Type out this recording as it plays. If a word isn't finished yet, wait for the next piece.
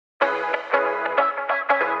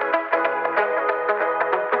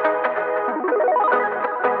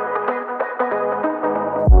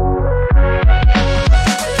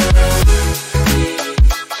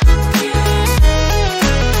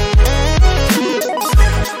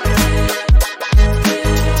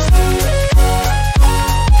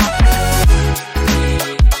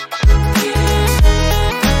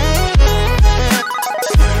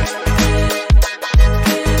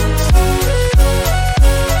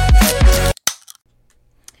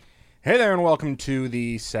Hey there, and welcome to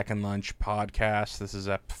the Second Lunch Podcast. This is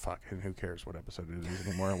fucking who cares what episode it is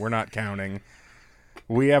anymore. We're not counting.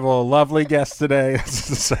 We have a lovely guest today. This is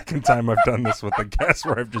the second time I've done this with a guest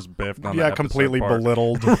where I've just biffed on the episode completely part.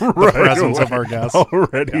 belittled the presence of our guest.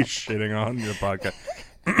 Already shitting on your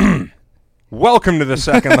podcast. Welcome to the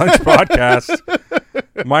Second Lunch Podcast.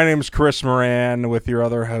 My name is Chris Mejia with your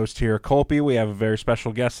other host here, Kolpy. We have a very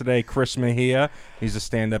special guest today, Chris Mejia. He's a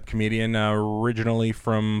stand-up comedian originally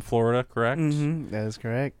from Florida, correct? Mm-hmm, that is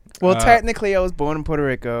correct. Well, technically, I was born in Puerto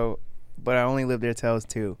Rico, but I only lived there till I was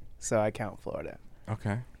 2, so I count Florida.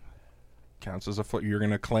 Okay. Counts as you're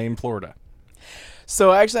going to claim Florida.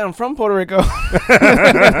 So, actually, I'm from Puerto Rico.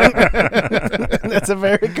 That's a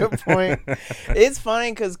very good point. It's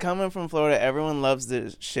funny because coming from Florida, everyone loves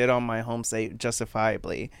to shit on my home state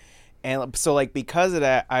justifiably. And so, like, because of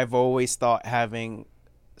that, I've always thought having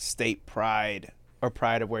state pride or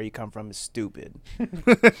pride of where you come from is stupid.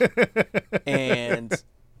 And,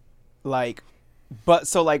 like, but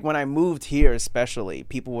so, like, when I moved here, especially,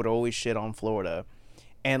 people would always shit on Florida.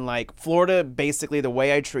 And, like, Florida, basically, the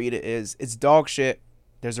way I treat it is, it's dog shit.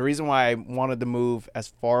 There's a reason why I wanted to move as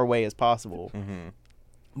far away as possible. Mm-hmm.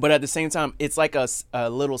 But at the same time, it's like a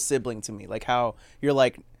little sibling to me. Like how you're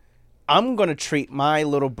like, I'm going to treat my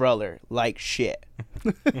little brother like shit.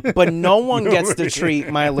 But no one gets to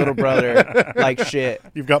treat my little brother like shit.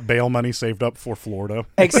 You've got bail money saved up for Florida.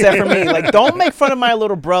 Except for me. Like, don't make fun of my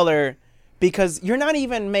little brother. Because you're not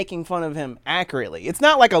even making fun of him accurately. It's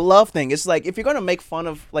not like a love thing. It's like if you're going to make fun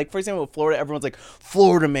of, like, for example, Florida, everyone's like,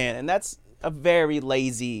 Florida man. And that's a very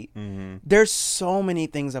lazy. Mm-hmm. There's so many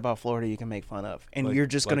things about Florida you can make fun of. And you're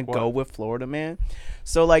just going to go with Florida man.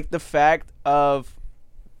 So, like, the fact of,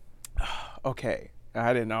 okay,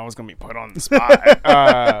 I didn't know I was going to be put on the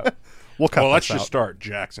spot. Let's just start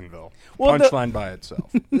Jacksonville. Well, punchline by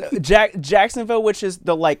itself. Jacksonville, which is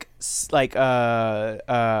the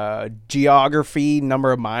geography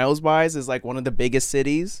number of miles wise, is like one of the biggest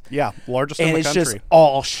cities. Yeah, largest in the country. And it's just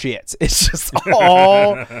all shit. It's just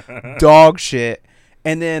all dog shit.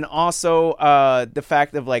 And then also the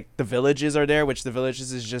fact of like the villages are there, which the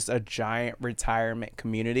villages is just a giant retirement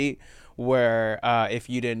community. Where if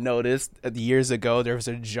you didn't notice, years ago there was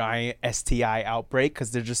a giant STI outbreak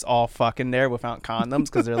because they're just all fucking there without condoms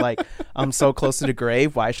because they're like, I'm so close to the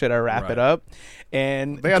grave, why should I wrap it up?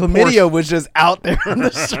 And chlamydia was just out there on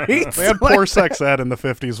the streets. They had poor sex ed in the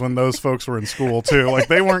 50s when those folks were in school too. Like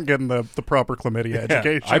they weren't getting the proper chlamydia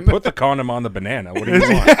education. I put the condom on the banana. What do you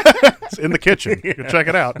want? It's in the kitchen. You can check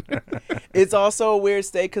it out. It's also a weird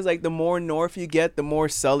state because like the more north you get, the more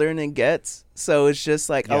southern it gets. So it's just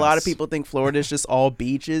like a lot of people think Florida is just all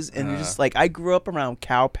beaches, and just like I grew up around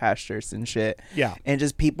cow pastures and shit. Yeah, and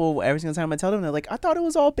just people every single time I tell them, they're like, I thought it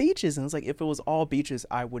was all beaches, and it's like if it was all beaches,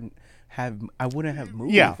 I wouldn't have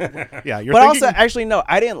moved. Yeah. But also, actually, no,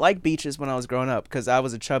 I didn't like beaches when I was growing up because I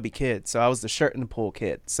was a chubby kid, so I was the shirt in the pool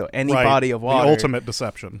kid. So any body of water, the ultimate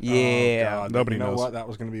deception. Yeah, nobody knows. What? That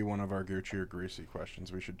was going to be one of our Gucci or Greasy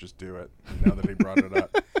questions. We should just do it now that he brought it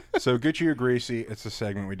up. So Gucci or Greasy, it's a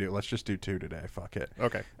segment we do. Let's just do 2 today. Fuck it.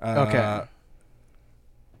 Okay. Okay.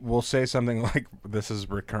 We'll say something like this is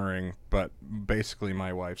recurring, but basically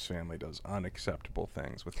my wife's family does unacceptable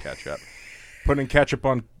things with ketchup. Putting ketchup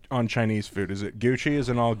on Chinese food. Is it Gucci is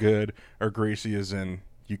in all good or Greasy is in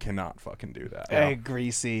you cannot fucking do that? Hey,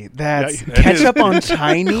 Greasy. That's ketchup on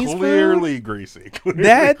Chinese food? Clearly Greasy.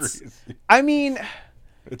 Greasy. I mean,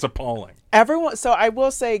 it's appalling. So I will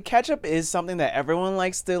say ketchup is something that everyone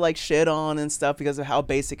likes to like shit on and stuff because of how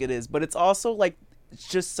basic it is, but it's also like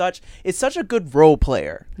it's such a good role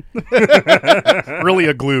player. Really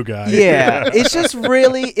a glue guy. Yeah. It's just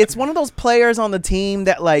really, it's one of those players on the team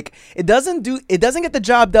that like, it doesn't get the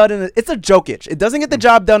job done it's a Jokic. It doesn't get the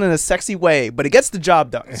job done in a sexy way, but it gets the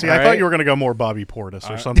job done. See, I thought you were going to go more Bobby Portis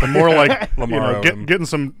or something. More like, getting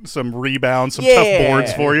some rebounds, some tough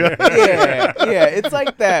boards for you. Yeah. It's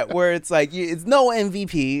like that where it's like, it's no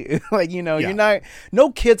MVP. Like, you're not,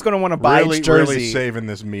 no kid's going to want to buy his jersey. Really saving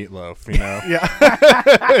this meatloaf, Yeah.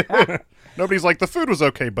 Nobody's like, the food was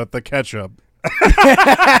okay, but the ketchup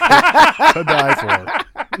to die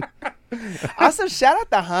for. Also, shout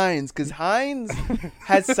out to Heinz, because Heinz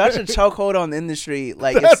has such a chokehold on the industry.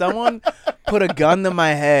 Like, if someone put a gun to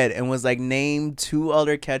my head and was like, name 2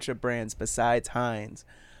 other ketchup brands besides Heinz,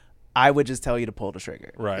 I would just tell you to pull the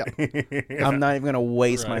trigger. Right. I'm not even gonna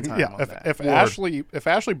waste my time on that. If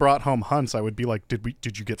Ashley brought home Hunt's, I would be like,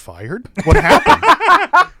 did you get fired? What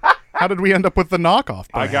happened? How did we end up with the knockoff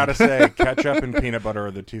brand? I gotta say, ketchup and peanut butter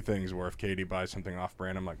are the 2 things where if Katie buys something off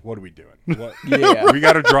brand, I'm like, what are we doing? We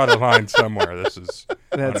gotta draw the line somewhere. This is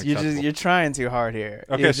you're trying too hard here.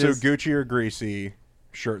 Okay, so Gucci or Greasy?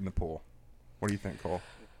 shirt in the pool? What do you think, Cole?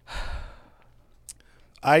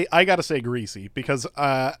 I gotta say greasy because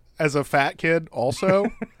as a fat kid,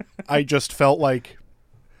 also, I just felt like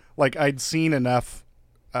I'd seen enough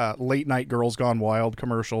late night Girls Gone Wild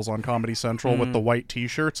commercials on Comedy Central with the white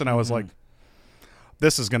T-shirts, and I was like,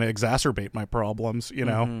 this is going to exacerbate my problems. You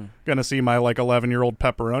know, gonna see my 11-year-old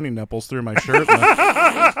pepperoni nipples through my shirt.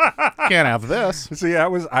 Can't have this. So yeah,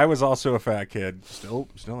 I was also a fat kid. Still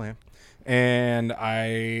am. And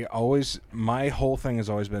my whole thing has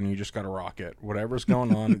always been, you just got to rock it. Whatever's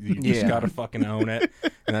going on, you just got to fucking own it.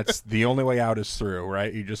 And that's the only way out is through,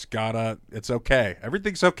 right? You just gotta, it's okay.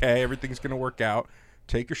 Everything's okay. Everything's going to work out.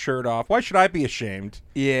 Take your shirt off. Why should I be ashamed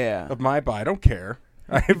of my body? I don't care.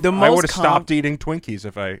 I would have stopped eating Twinkies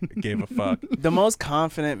if I gave a fuck. The most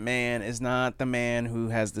confident man is not the man who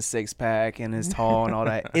has the six-pack and is tall and all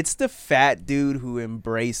that. It's the fat dude who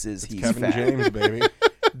embraces he's Kevin fat. James, baby.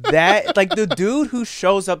 That, the dude who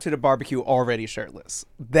shows up to the barbecue already shirtless.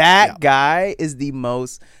 That guy is the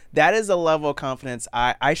most... That is a level of confidence.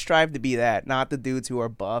 I strive to be that, not the dudes who are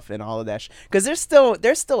buff and all of that. Because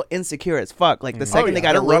they're still insecure as fuck. The second they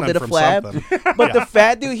got a little bit of flab. But the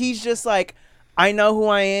fat dude, he's just like, I know who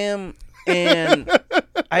I am, and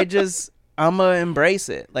I'm going to embrace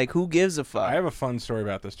it. Who gives a fuck? I have a fun story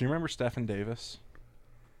about this. Do you remember Stephen Davis?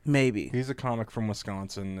 Maybe. He's a comic from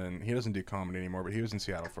Wisconsin, and he doesn't do comedy anymore, but he was in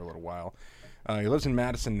Seattle for a little while. He lives in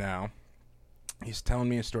Madison now. He's telling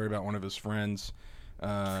me a story about one of his friends.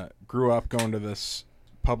 Grew up going to this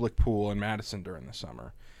public pool in Madison during the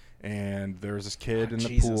summer. And there was this kid in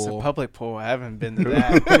the pool. A public pool. I haven't been to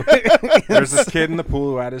that. There's this kid in the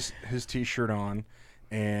pool who had his T-shirt on,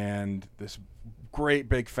 and this great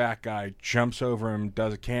big fat guy jumps over him,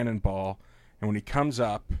 does a cannonball, and when he comes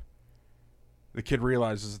up, the kid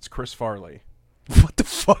realizes it's Chris Farley. What the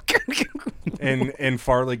fuck? and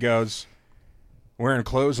Farley goes, "Wearing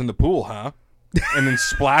clothes in the pool, huh?" And then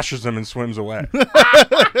splashes him and swims away.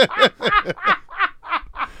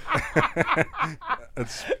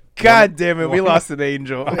 God damn it, we lost an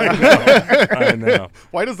angel. I know.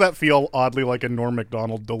 Why does that feel oddly like a Norm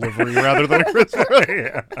Macdonald delivery rather than a Chris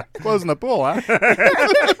Farley? Close in the pool, huh?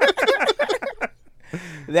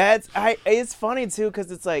 It's funny too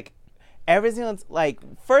because it's everything's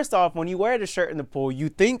first off, when you wear the shirt in the pool, you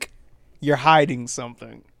think you're hiding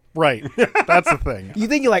something. Right. That's the thing. You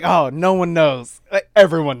think you're oh, no one knows.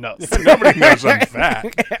 Everyone knows. Nobody knows I'm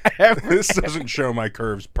fat. This doesn't show my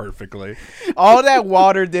curves perfectly. All that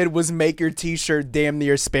water did was make your T-shirt damn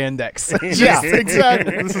near spandex. Yeah,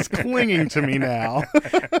 exactly. This is clinging to me now.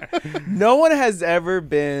 No one has ever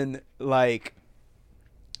been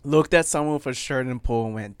looked at someone with a shirt in the pool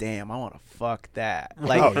and went, damn, I want to fuck that.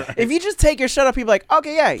 If you just take your shirt off, people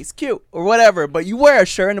okay, yeah, he's cute or whatever. But you wear a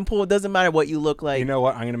shirt in the pool, it doesn't matter what you look like. You know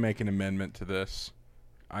what? I'm going to make an amendment to this.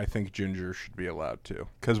 I think ginger should be allowed to.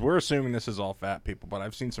 Because we're assuming this is all fat people, but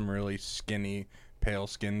I've seen some really skinny,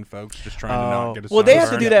 pale-skinned folks just trying to not get a sunburn. Well, they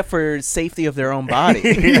have to do that for safety of their own body.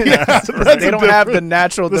 They don't have the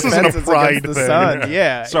natural defenses against the sun.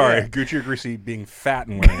 Yeah. Sorry, Gucci or Greasy being fat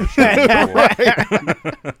and wearing a shirt.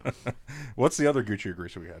 What's the other Gucci or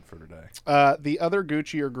Greasy we had for today? The other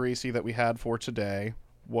Gucci or Greasy that we had for today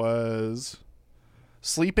was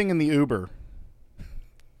sleeping in the Uber.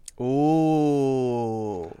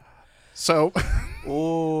 Ooh. So.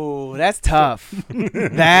 Ooh, that's tough.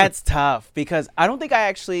 That's tough because I don't think I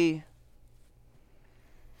actually.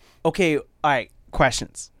 Okay, all right.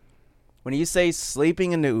 Questions. When you say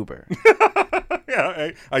sleeping in the Uber,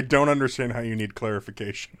 yeah, I don't understand how you need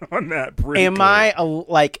clarification on that.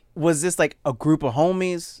 Was this a group of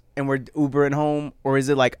homies and we're Ubering home, or is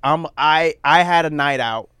it I had a night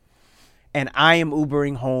out and I am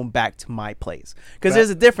Ubering home back to my place? Because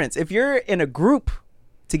there's a difference. If you're in a group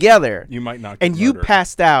together, you might not get and you murdered.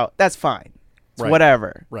 Passed out, that's fine. It's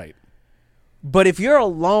whatever. Right. But if you're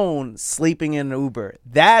alone sleeping in an Uber,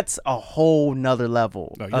 that's a whole nother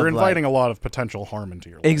level. No, you're inviting a lot of potential harm into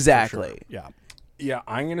your life. Exactly. Sure. Yeah. Yeah,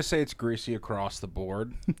 I'm going to say it's greasy across the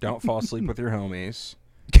board. Don't fall asleep with your homies.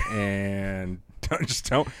 And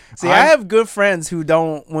don't. See, I have good friends who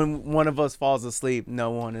don't, when one of us falls asleep,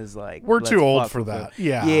 no one is we're too old for that.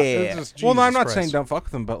 Yeah. Yeah. Well, no, I'm not saying don't fuck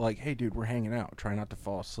with them, but hey, dude, we're hanging out. Try not to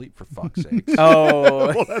fall asleep for fuck's sake.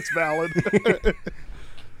 Oh. Well, that's valid.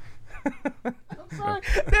 I'm sorry.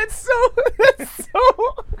 That's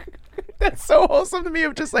so wholesome to me.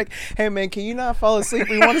 I'm just hey man, can you not fall asleep?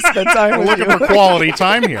 We want to spend time with you. Looking for quality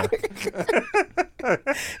time here.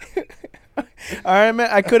 All right, man.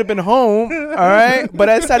 I could have been home. All right, but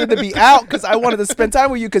I decided to be out because I wanted to spend time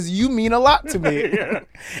with you because you mean a lot to me. Yeah.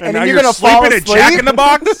 And now then you're gonna fall asleep at Jack in the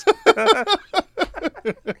Box.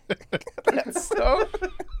 That's so.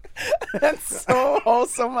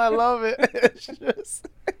 awesome. I love it. It's just,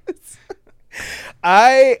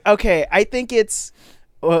 I think it's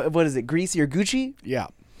what is it? Greasy or Gucci? Yeah.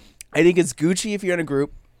 I think it's Gucci if you're in a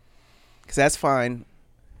group, because that's fine.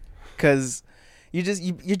 Because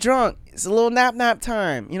you're drunk. It's a little nap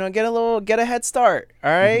time. Get a head start.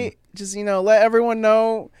 All right. Just let everyone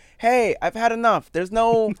know. Hey, I've had enough. There's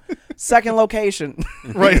no second location.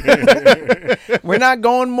 Right. We're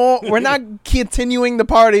not continuing the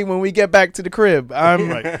party when we get back to the crib.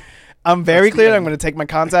 I'm very clear. I'm going to take my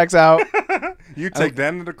contacts out. You take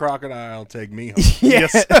them to the crocodile. Take me home.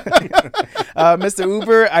 Yes. Mr.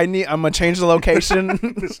 Uber, I'm going to change the location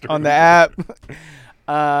on the app.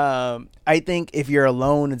 I think if you're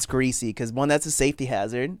alone, it's Greasy because one, that's a safety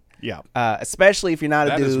hazard. Yeah. Especially if you're not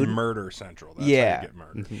a dude. That is murder central. That's how you get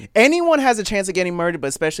murdered. Mm-hmm. Anyone has a chance of getting murdered, but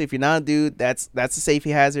especially if you're not a dude, that's a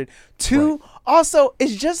safety hazard. Two, also,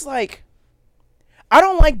 it's just like, I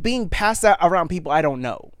don't like being passed out around people I don't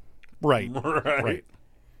know. Right.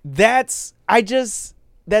 That's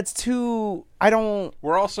too, I don't.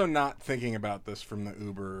 We're also not thinking about this from the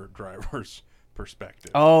Uber driver's perspective.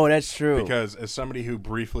 Oh, that's true. Because as somebody who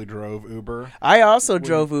briefly drove Uber, I also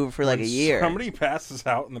drove Uber for like a year. Somebody passes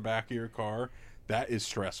out in the back of your car, that is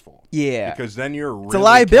stressful. Yeah. Because then you're really it's a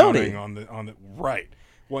liability on the right.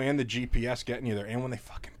 Well, and the GPS getting you there, and when they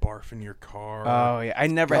fucking barf in your car. Oh yeah, I've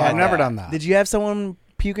never done that. Did you have someone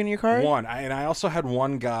puke in your car? I also had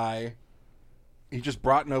one guy. He just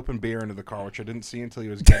brought an open beer into the car, which I didn't see until he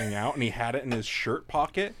was getting out, and he had it in his shirt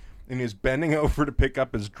pocket. And he was bending over to pick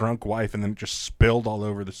up his drunk wife, and then it just spilled all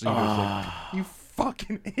over the seat. I was like, you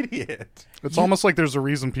fucking idiot. It's almost like there's a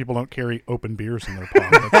reason people don't carry open beers in their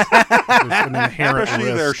pockets. There's an inherent Especially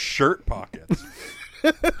risk. their shirt pockets.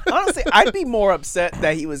 Honestly, I'd be more upset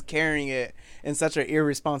that he was carrying it in such an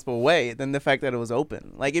irresponsible way than the fact that it was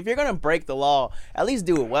open. Like, if you're going to break the law, at least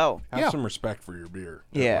do it well. Have some respect for your beer,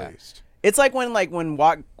 at least. It's like when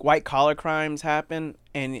white collar crimes happen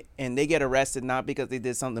and they get arrested not because they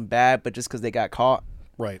did something bad, but just because they got caught.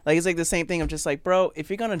 Right. Like, it's like the same thing of just like, bro,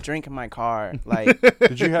 if you're going to drink in my car, like.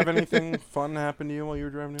 Did you have anything fun happen to you while you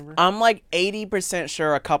were driving Uber? I'm like 80%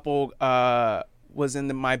 sure a couple was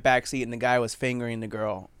in my backseat and the guy was fingering the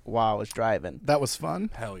girl while I was driving. That was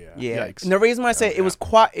fun? Hell yeah. Yeah. Yikes. And the reason why I say it was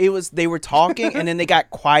quiet, they were talking and then they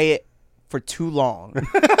got quiet for too long.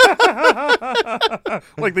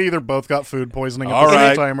 Like they either both got food poisoning at All the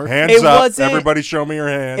right, same time. Or hands up. Everybody show me your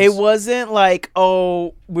hands. It wasn't like,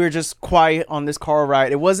 oh, we're just quiet on this car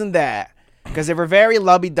ride. It wasn't that. Because they were very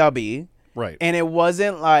lovey-dovey. Right. And it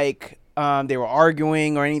wasn't like they were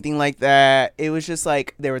arguing or anything like that. It was just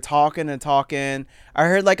like they were talking and talking. I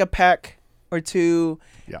heard like a peck or two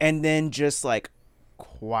and then just like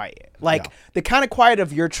quiet. Like the kind of quiet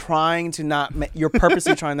of you're trying to not, you're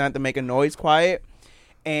purposely trying not to make a noise quiet.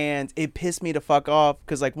 And it pissed me the fuck off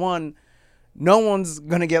because, like, one, no one's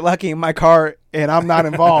going to get lucky in my car and I'm not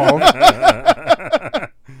involved.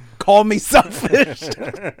 Call me selfish.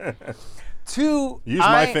 Two, use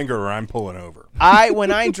my finger or I'm pulling over.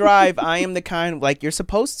 When I drive, I am the kind, like you're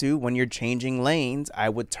supposed to, when you're changing lanes, I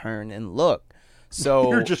would turn and look. So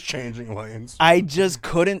you're just changing lanes. I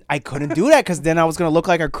couldn't do that because then I was gonna look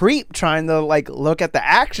like a creep trying to like look at the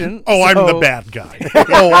action. Oh, I'm the bad guy.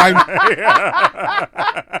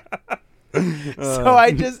 So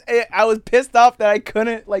I was pissed off that I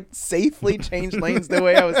couldn't like safely change lanes the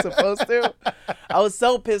way I was supposed to. I was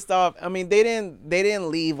so pissed off. I mean, they didn't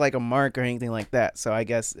leave like a mark or anything like that. So I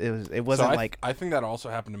guess it wasn't like. I think that also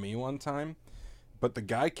happened to me one time, but the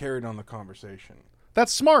guy carried on the conversation.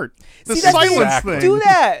 That's smart. The See, that's silence thing. do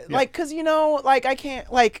that, like, cause like I can't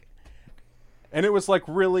like. And it was like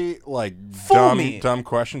really like dumb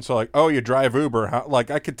question. So like, oh, you drive Uber? How? Like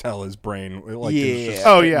I could tell his brain. Like, he was just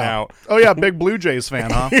out. Oh yeah, big Blue Jays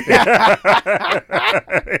fan, huh?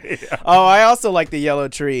 Oh, I also like the yellow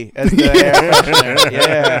tree as the air freshener.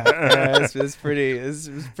 Yeah, it's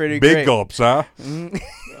pretty big great. gulps, huh?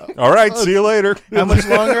 All right, see you later. How much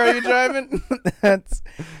longer are you driving?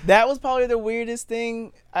 That was probably the weirdest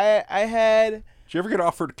thing I had. Did you ever get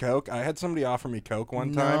offered Coke? I had somebody offer me Coke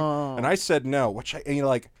one time, and I said no. Which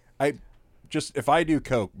if I do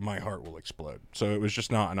Coke, my heart will explode. So it was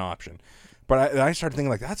just not an option. But I started thinking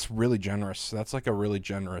like that's really generous. That's like a really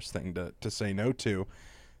generous thing to say no to.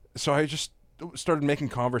 So I just started making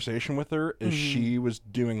conversation with her as she was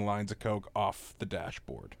doing lines of Coke off the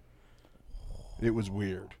dashboard. It was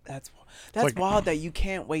weird. That's like, wild that you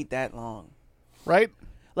can't wait that long. Right?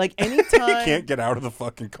 Like anytime you can't get out of the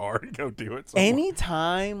fucking car and go do it somewhere.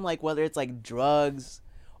 Anytime, like whether it's like drugs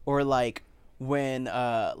or like when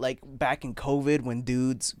like back in COVID when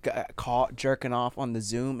dudes got caught jerking off on the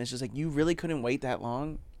Zoom, it's just like you really couldn't wait that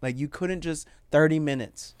long. Like, you couldn't just 30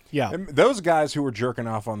 minutes. Yeah. And those guys who were jerking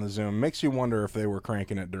off on the Zoom makes you wonder if they were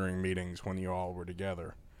cranking it during meetings when you all were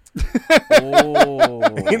together.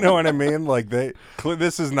 Oh. You know what I mean? Like,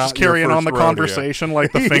 this is not Just carrying your on the first rodeo. conversation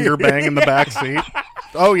like the finger bang in the back seat.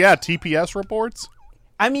 Oh, yeah, TPS reports?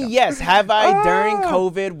 I mean, yes. Have I, during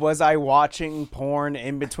COVID, was I watching porn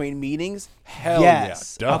in between meetings? Hell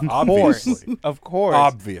yes. yeah. Of Obviously. course. Of course.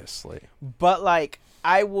 Obviously. But, like,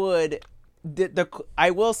 I will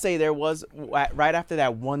say there was, right after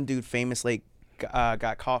that one dude famously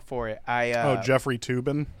got caught for it. Jeffrey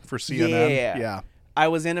Toobin for CNN? Yeah. I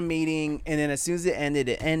was in a meeting, and then as soon as it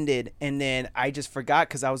ended, and then I just forgot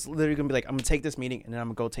because I was literally going to be like, I'm going to take this meeting, and then I'm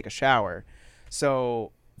going to go take a shower.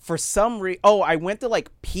 So, for some reason, I went to, like,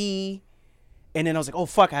 pee, and then I was like, oh,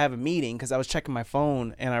 fuck, I have a meeting, because I was checking my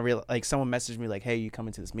phone, and I realized, like, someone messaged me, like, hey, you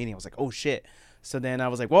coming to this meeting? I was like, oh, shit. So then I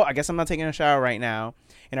was like, well, I guess I'm not taking a shower right now.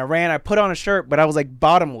 And I put on a shirt, but I was like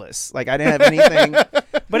bottomless. Like I didn't have anything.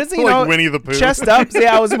 But it's, you like know, Winnie the Pooh. Chest up.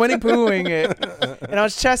 Yeah, I was Winnie Poohing it. And I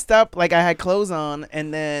was chest up, like I had clothes on.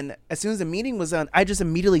 And then as soon as the meeting was done, I just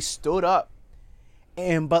immediately stood up.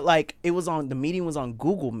 But like the meeting was on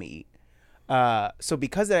Google Meet. So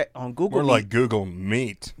because of that on Google We're Meet, like Google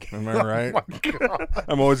Meet. Am I right? Oh my God.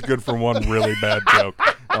 I'm always good for one really bad joke.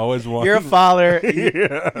 Always one. you're a father.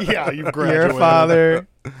 Yeah, you've graduated. You're a father.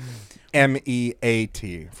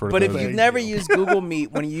 MEAT. But if you've never used Google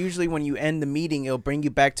Meet, when you end the meeting, it'll bring you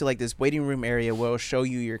back to like this waiting room area where it'll show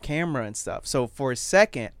you your camera and stuff. So for a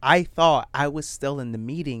second, I thought I was still in the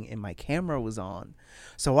meeting and my camera was on.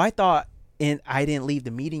 So I thought, and I didn't leave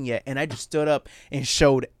the meeting yet, and I just stood up and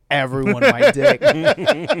showed everyone my dick.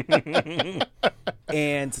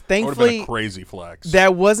 And thankfully, been a crazy flex.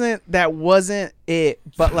 That wasn't it.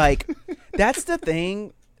 But like, that's the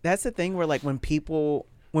thing. That's the thing where like when people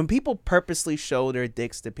purposely show their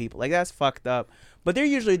dicks to people, like that's fucked up. But they're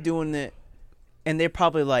usually doing it, and they're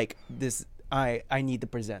probably like, "This, I need to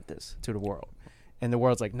present this to the world," and the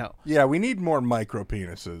world's like, "No." Yeah, we need more micro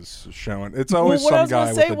penises showing. It's always what I some was guy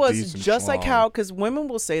gonna say with a was decent just like schlong. how, because women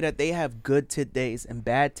will say that they have good tit days and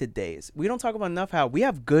bad tit days. We don't talk about enough how we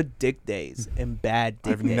have good dick days and bad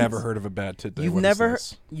dick days. I've never heard of a bad tit day. You've What is never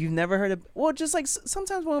this? heard of, well, just like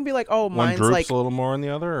sometimes women will be like, oh, One mine's droops like a little more than the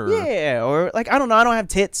other? Or? yeah, or like I don't know, I don't have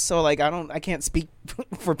tits, so like I can't speak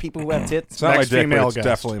for people who have tits. It's not Next my dick, female but it's guest.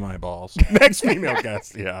 definitely my balls. Next female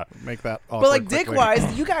guest, yeah. Make that But like awkward dick quickly.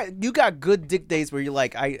 wise, you got good dick days where you're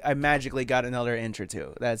like, I magically got another inch or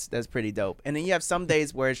two. That's pretty dope. And then you have some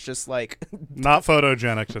days where it's just like Not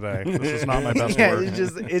photogenic today. This is not my best yeah, work.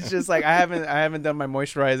 it's just like I haven't done my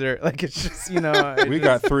moisturizer. Like it's just, you know, We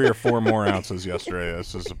got 3 or 4 more ounces yesterday.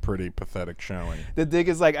 This is a pretty pathetic showing. the dick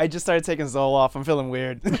is like I just started taking Zoloft. I'm feeling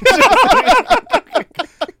weird.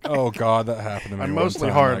 Oh, God, that happened to me I'm one mostly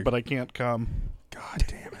time. hard, but I can't come. God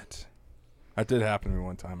damn it. That did happen to me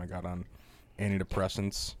one time. I got on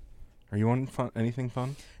antidepressants. Are you on anything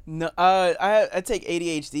fun? No, I take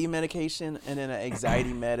ADHD medication and then an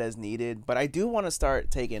anxiety med as needed. But I do want to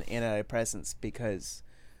start taking antidepressants because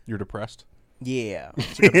You're depressed? yeah.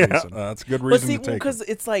 It's a good Yeah, reason. that's a good But reason see, to take because it.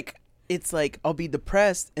 it's like I'll be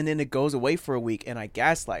depressed and then it goes away for a week and I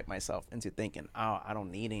gaslight myself into thinking, oh, I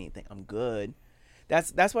don't need anything. I'm good.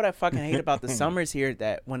 That's what I fucking hate about the summers here,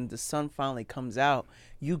 that when the sun finally comes out,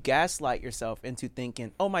 you gaslight yourself into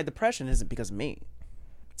thinking, oh, my depression isn't because of me.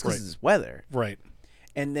 It's because Right. of this weather. Right.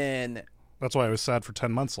 And then That's why I was sad for 10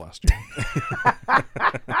 months last year.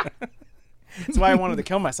 that's why I wanted to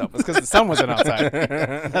kill myself. It's because the sun wasn't outside.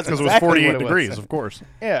 That's Because it was exactly 48 what it was. degrees, of course.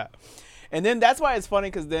 Yeah. And then that's why it's funny,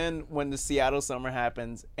 because then when the Seattle summer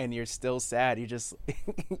happens and you're still sad, you're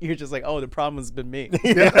just like, oh, the problem has been me.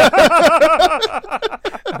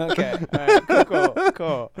 Okay. All right.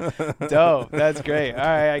 Cool. Dope. That's great. All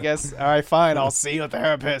right. I guess. All right. Fine. I'll see a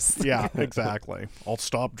therapist. Yeah, exactly. I'll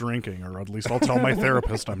stop drinking, or at least I'll tell my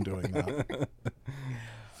therapist I'm doing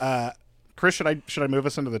that. Chris, should I move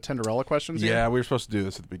us into the Tinderella questions? Yeah, here? we were supposed to do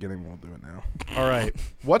this at the beginning. We'll do it now. All right.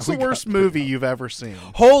 What's the worst movie you've ever seen?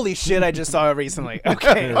 Holy shit! I just saw it recently.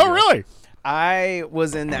 Okay. Oh, really? I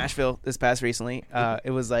was in Nashville this past recently. It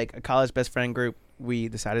was like a college best friend group. We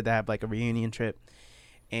decided to have like a reunion trip,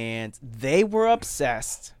 and they were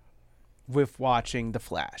obsessed with watching The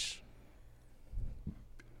Flash.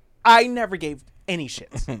 I never gave any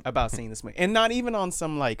shits about seeing this movie, and not even on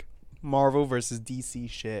some like Marvel versus DC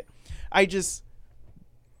shit. I just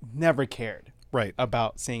never cared Right.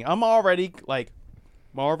 about seeing. I'm already like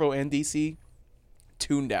Marvel and DC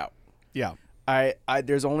tuned out. Yeah. I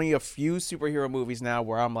there's only a few superhero movies now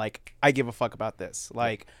where I'm like, I give a fuck about this.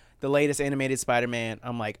 Like the latest animated Spider-Man,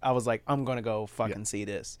 I was like, I'm gonna go fucking see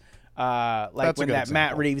this. Like That's a when good that Matt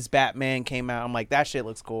example. Reeves Batman came out, I'm like, that shit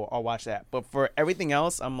looks cool. I'll watch that. But for everything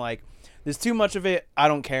else, I'm like, there's too much of it. I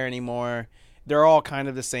don't care anymore. They're all kind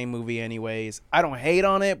of the same movie anyways. I don't hate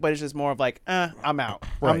on it, but it's just more of like, I'm out.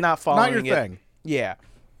 Right. I'm not following Not your it. thing. Yeah.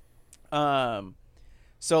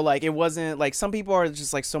 So like it wasn't like some people are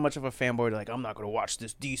just like so much of a fanboy. They're like, I'm not gonna watch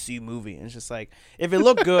this DC movie. And it's just like if it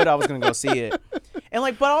looked good, I was gonna go see it. And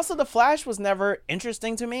like, but also the Flash was never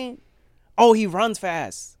interesting to me. Oh, he runs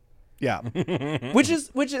fast. Yeah. Which is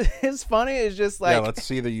funny. It's just like yeah, let's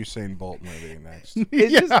see the Usain Bolt movie next.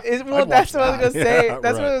 it's just it's, well, I'd that's watch what I was gonna say. Yeah,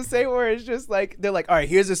 That's what I right. was gonna say. Where it's just like they're like, all right,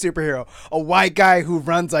 here's a superhero, a white guy who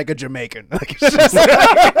runs like a Jamaican. Like, it's just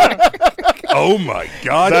Oh my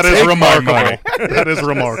God, That is take my money. remarkable. That is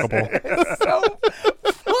remarkable. so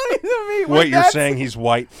funny to me. Wait, you're that's- saying he's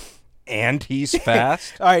white and he's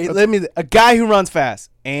fast? All right, a guy who runs fast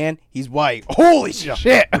and he's white. Holy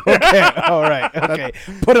shit! Okay, all right, okay.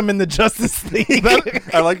 Put him in the Justice League.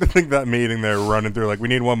 I like to think that meeting they're running through, like, we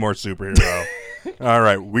need one more superhero. All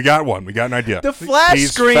right, we got one. We got an idea. The Flash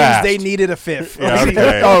He's screams fast. they needed a fifth. Yeah,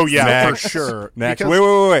 okay. Oh, yeah, Next. for sure. Next.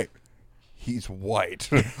 Because Wait. He's white.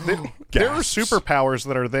 there are Gasps. superpowers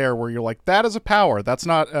that are there where you're like, that is a power. That's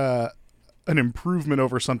not an improvement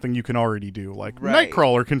over something you can already do. Like Right.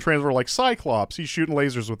 Nightcrawler can transfer like Cyclops. He's shooting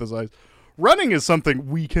lasers with his eyes. Running is something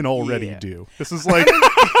we can already Yeah. do. This is like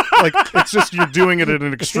like it's just you're doing it at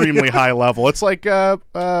an extremely high level. It's like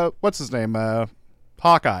what's his name?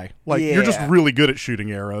 Hawkeye. Like you're just Yeah. really good at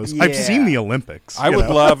shooting arrows. I've Yeah. seen the Olympics. I you would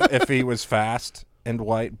know? love if he was fast and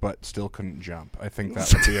white, but still couldn't jump. I think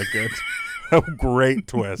that would be a great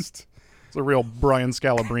twist. It's a real Brian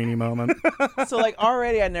Scalabrine moment. So like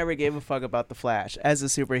already I never gave a fuck about the Flash as a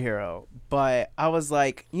superhero, but I was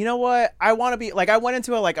like, you know what, I want to be like, I went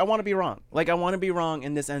into it like I want to be wrong, like I want to be wrong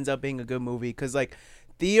and this ends up being a good movie because like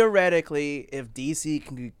theoretically if DC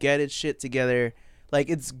can get its shit together, like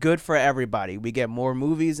it's good for everybody. We get more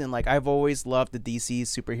movies and like I've always loved the DC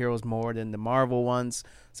superheroes more than the Marvel ones,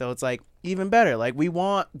 so it's like even better. Like we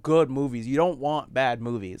want good movies, you don't want bad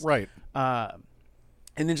movies, Right.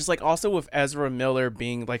 and then just like also with Ezra Miller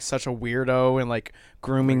being like such a weirdo and like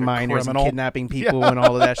grooming Like a minors criminal. and kidnapping people and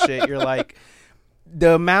all of that shit, you're like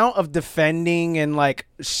the amount of defending and like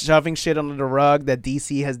shoving shit under the rug that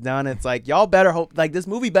DC has done, it's like y'all better hope like this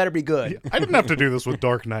movie better be good. I didn't have to do this with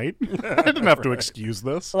Dark Knight. I didn't have to excuse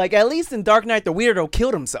this. Like at least in Dark Knight the weirdo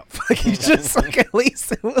killed himself. Like he just like at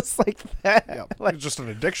least it was like that. Yeah, Like, it's just an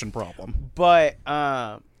addiction problem. but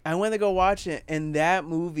I went to go watch it and that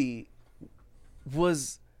movie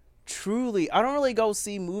was truly, I don't really go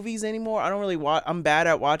see movies anymore. I don't really watch, I'm bad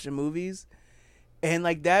at watching movies. And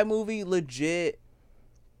like that movie legit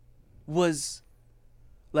was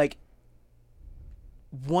like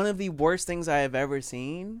one of the worst things I have ever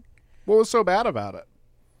seen. What was so bad about it?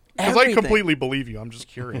 Because I Everything. completely believe you. I'm just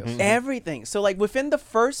curious. Everything. So like within the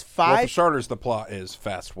first Well, for five starters, the plot is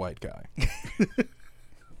fast white guy.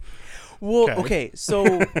 okay,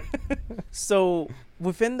 so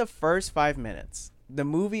within the first 5 minutes, the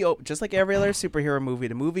movie, just like every other superhero movie,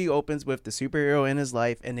 the movie opens with the superhero in his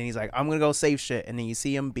life, and then he's like, I'm going to go save shit, and then you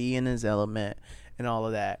see him be in his element and all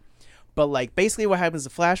of that. But, like, basically what happens, the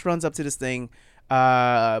Flash runs up to this thing,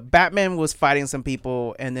 Batman was fighting some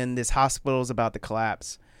people, and then this hospital is about to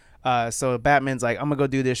collapse. So Batman's like, I'm going to go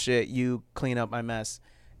do this shit, you clean up my mess.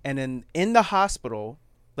 And then in the hospital,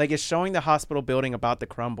 like it's showing the hospital building about to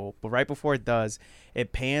crumble, but right before it does,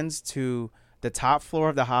 it pans to the top floor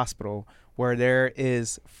of the hospital where there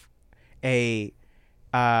is a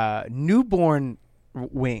newborn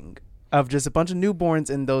wing of just a bunch of newborns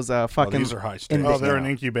in those fucking these are high stakes. in Oh, the, they're in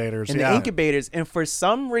incubators. in yeah. the incubators, and for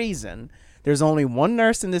some reason there's only one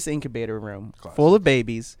nurse in this incubator room Classic. full of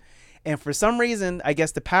babies, and for some reason I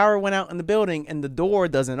guess the power went out in the building and the door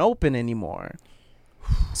doesn't open anymore.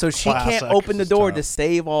 So she Classic. can't open the This is door tough. to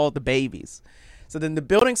save all the babies. So then the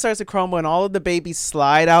building starts to crumble and all of the babies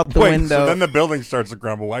slide out the Wait, window. so then the building starts to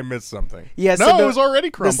crumble. I missed something. yeah, No, so it was already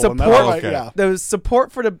crumbling. That's support- why- Okay. yeah. the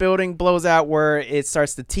support for the building blows out where it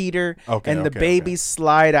starts to teeter, Okay, and the okay, babies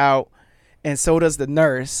slide out, and so does the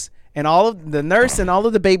nurse. And all of the nurse and all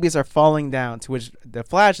of the babies are falling down, to which the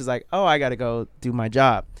Flash is like, oh, I got to go do my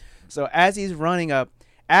job. So as he's running up,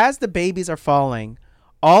 as the babies are falling,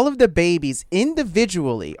 all of the babies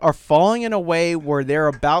individually are falling in a way where they're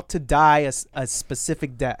about to die a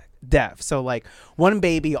specific death. So like one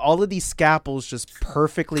baby, all of these scalpels just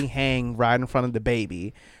perfectly hang right in front of the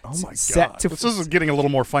baby. Oh my set God. to This is getting a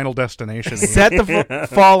little more Final Destination. set to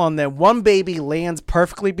fall on them. One baby lands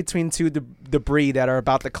perfectly between two debris that are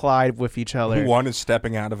about to collide with each other. One is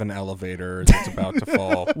stepping out of an elevator as it's about to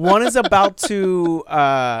fall. One is about to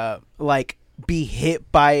like be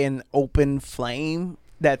hit by an open flame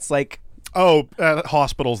that's like. Oh, at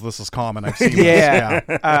hospitals, this is common. I've seen Yeah.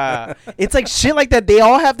 this. Yeah. It's like shit like that. They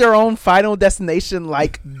all have their own final destination,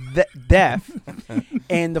 like death.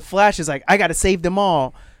 And the Flash is like, I got to save them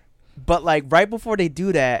all. But like right before they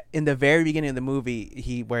do that, in the very beginning of the movie,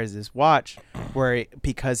 he wears this watch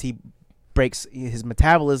because he breaks his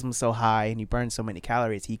metabolism so high and he burns so many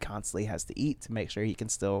calories, he constantly has to eat to make sure he can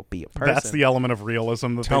still be a person. That's the element of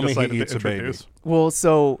realism that Tell they me he decided eats to a baby. introduce. Well,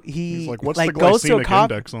 so He's like, what's like the goes to a glycemic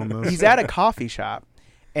index on this? He's at a coffee shop,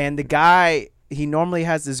 and the guy, he normally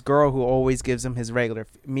has this girl who always gives him his regular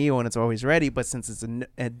meal and it's always ready, but since it's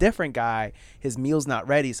a different guy, his meal's not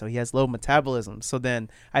ready, so he has low metabolism. So then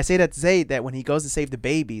I say that to say that when he goes to save the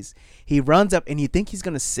babies, he runs up and you think he's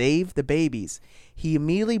going to save the babies. He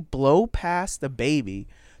immediately blow past the baby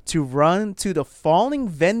to run to the falling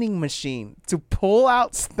vending machine to pull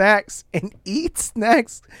out snacks and eat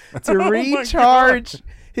snacks to recharge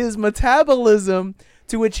his metabolism,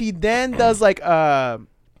 to which he then does like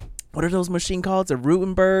what are those machine called? It's a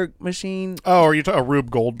Rutenberg machine. Oh, are you talking a Rube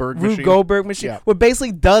Goldberg machine? Rube Goldberg machine. Yeah. What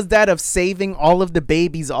basically does that of saving all of the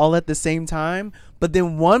babies all at the same time. But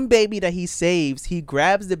then one baby that he saves, he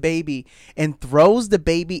grabs the baby and throws the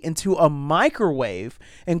baby into a microwave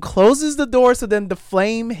and closes the door so then the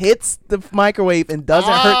flame hits the microwave and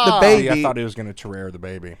doesn't hurt the baby. I thought he was going to Terrare the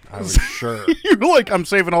baby. I was sure. You're like, I'm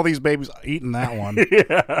saving all these babies, eating that one.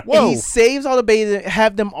 Yeah. Whoa. He saves all the babies,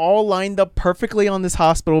 have them all lined up perfectly on this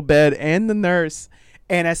hospital bed and the nurse.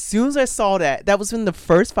 And as soon as I saw that, that was in the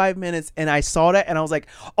first 5 minutes, and I saw that, and I was like,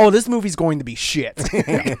 "Oh, this movie's going to be shit."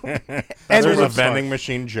 And And there's it a was- vending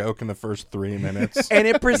machine joke in the first 3 minutes. and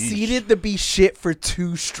it proceeded to be shit for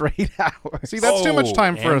 2 straight hours. See, that's too much Oh,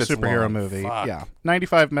 time for a and it's superhero long. movie. Fuck. Yeah.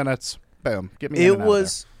 95 minutes. Boom. Get me in It and out of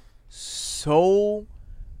was so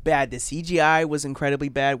bad. The CGI was incredibly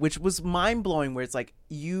bad, which was mind blowing. Where it's like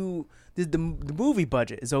the movie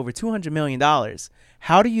budget is over $200 million.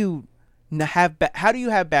 How do you have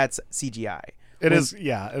bad CGI? there.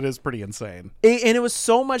 It is pretty insane. And it was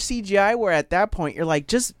so much CGI where at that point you're like,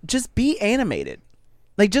 just be animated.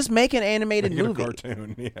 Like, just make an animated Make it a movie.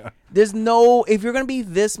 cartoon, yeah. There's no, if you're going to be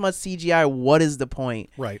this much CGI, what is the point?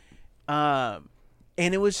 Right. And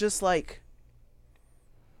it was just like,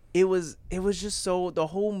 it was just so,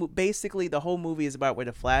 basically the whole movie is about where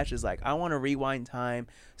the Flash is like, I want to rewind time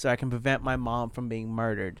so I can prevent my mom from being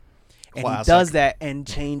murdered. And Classic. he does that and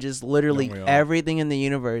changes literally Don't we all? everything in the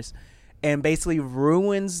universe and basically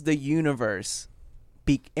ruins the universe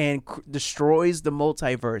and destroys the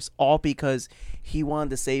multiverse, all because he wanted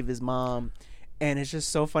to save his mom. And it's just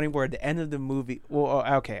so funny where at the end of the movie, well,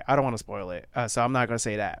 okay, I don't want to spoil it, so I'm not going to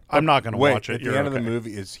say that. I'm not going to Wait, watch it. at You're the end of the okay.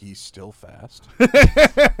 movie, is he still fast?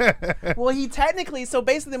 Well, he technically, so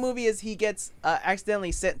basically the movie is he gets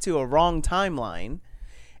accidentally sent to a wrong timeline.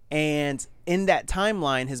 And in that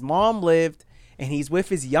timeline, his mom lived and he's with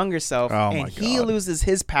his younger self. Oh, and my he God. loses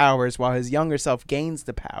his powers while his younger self gains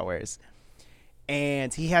the powers.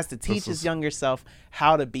 And he has to teach his younger self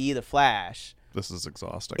how to be the Flash. This is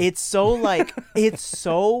exhausting. It's so like, it's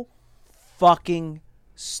so fucking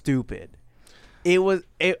stupid.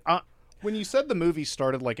 When you said the movie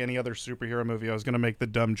started like any other superhero movie, I was going to make the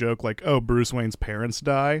dumb joke like, oh, Bruce Wayne's parents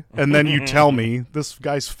die. And then you tell me this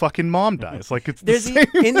guy's fucking mom dies. Like, it's the There's same.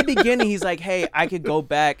 in the beginning, he's like, "Hey, I could go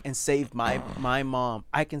back and save my mom.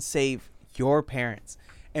 I can save your parents."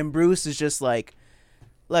 And Bruce is just like,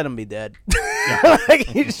 "Let him be dead." Like,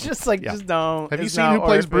 he's just like, Yeah. just don't. Have you it's seen not who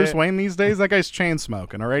plays worth Bruce it. Wayne these days? That guy's chain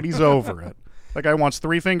smoking, all right? He's over it. That guy wants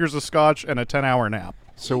 3 fingers of scotch and a 10-hour nap.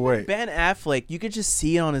 So wait. Ben Affleck, you could just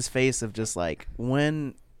see it on his face of just like,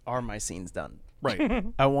 when are my scenes done? Right.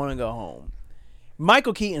 I want to go home.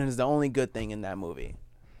 Michael Keaton is the only good thing in that movie.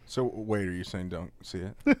 So wait, are you saying don't see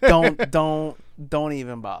it? Don't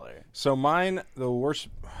even bother. So mine, the worst,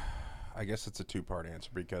 I guess it's a 2-part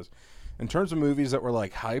answer, because in terms of movies that were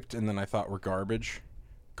like hyped and then I thought were garbage,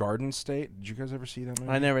 Garden State. Did you guys ever see that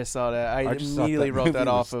movie? I never saw that. I just thought immediately that wrote that movie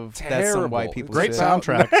off was of that's some white terrible. people Great shit.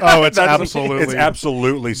 soundtrack. Oh, it's That's- absolutely. It's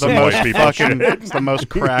absolutely the some most white people fucking, shit. it's the most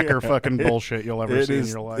cracker fucking bullshit you'll ever It see in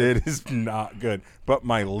is. your life. It is not good. But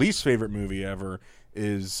my least favorite movie ever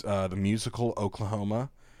is the musical Oklahoma,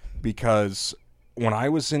 because when I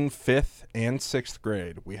was in 5th and 6th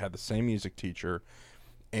grade, we had the same music teacher,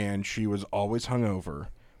 and she was always hungover,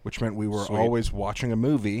 which meant we were Sweet. always watching a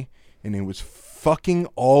movie, and it was fucking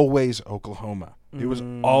always Oklahoma. It was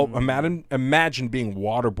all imagine being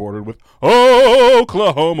waterboarded with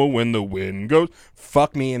Oklahoma when the wind goes.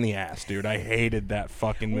 Fuck me in the ass, dude. I hated that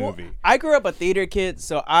fucking movie. Well, I grew up a theater kid,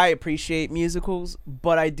 so I appreciate musicals,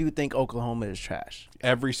 but I do think Oklahoma is trash.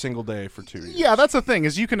 Every single day for 2 years. Yeah, that's the thing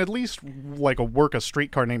is you can at least like work a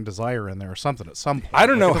Streetcar Named Desire in there or something at some point. I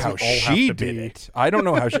don't know Like, it how doesn't all she have to did be- it. I don't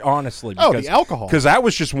know how she honestly. Oh, Because, the alcohol. Because that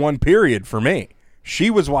was just one period for me. She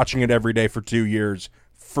was watching it every day for 2 years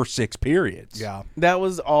for 6 periods. Yeah. That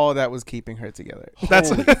was all that was keeping her together. That's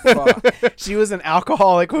Holy fuck. She was an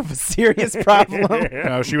alcoholic with a serious problem.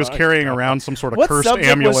 No, she was carrying around some sort of What cursed subject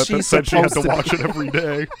was amulet she that said she had to supposed to watch it every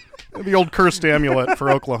day. The old cursed amulet for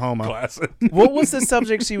Oklahoma. Classic. What was the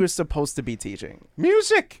subject she was supposed to be teaching?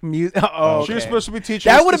 Music. Oh, She was okay. supposed to be teaching.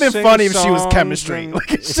 That us would have to been sing funny if she was songs chemistry. and- Like,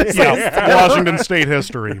 it's just Yeah, Washington State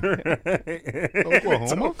history.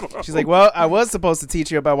 Oklahoma? She's like, well, I was supposed to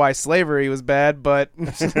teach you about why slavery was bad, but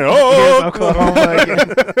here's Oh, Oklahoma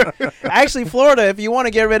again. Actually, Florida, if you want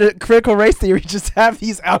to get rid of critical race theory, just have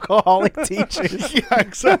these alcoholic teachers. Yeah,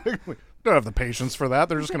 exactly. Don't have the patience for that.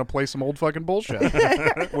 They're just going to play some old fucking bullshit.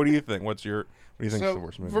 what do you think? What do you think is the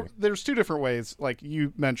worst movie? There's two different ways. Like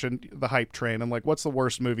you mentioned the hype train and like what's the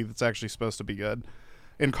worst movie that's actually supposed to be good?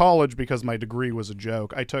 In college, because my degree was a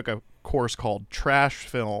joke, I took a course called Trash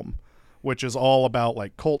Film, which is all about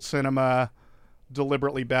like cult cinema,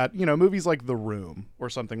 deliberately bad, movies like The Room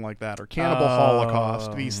or something like that, or Cannibal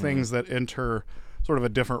Holocaust, these things that enter sort of a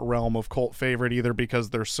different realm of cult favorite, either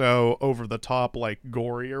because they're so over the top, like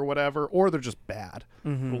gory or whatever, or they're just bad,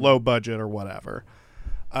 low budget or whatever.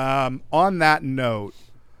 On that note,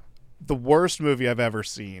 the worst movie I've ever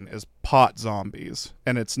seen is Pot Zombies,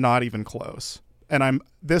 and it's not even close. And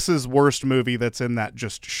this is worst movie that's in that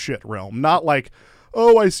just shit realm. Not like,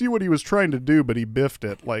 oh, I see what he was trying to do, but he biffed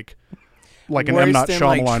it like an M. Night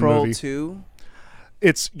Shyamalan like Troll movie. 2?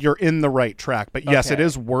 You're in the right track, but yes, it Okay.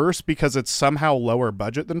 is worse because it's somehow lower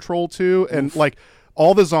budget than Troll 2, and like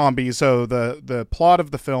all the zombies. So the plot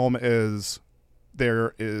of the film is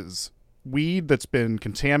there is weed that's been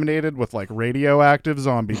contaminated with like radioactive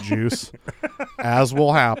zombie juice, as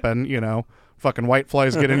will happen. Fucking white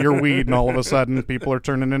flies get in your weed, and all of a sudden people are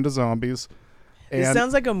turning into zombies. It And-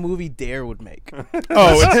 sounds like a movie Dare would make.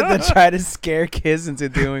 Oh, To try to scare kids into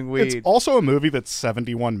doing it's weed. also a movie that's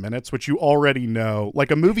 71 minutes, which you already know.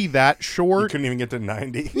 Like a movie that You short. couldn't even get to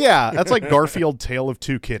 90. Yeah, that's like Garfield Tale of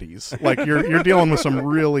Two Kitties. Like you're dealing with some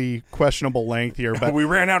really questionable length here, but we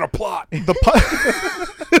ran out of plot.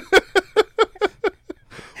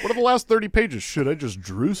 what are the last 30 pages? Shit, I just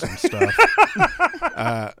drew some stuff.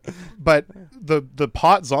 But the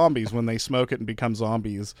pot zombies, when they smoke it and become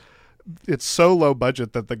zombies, it's so low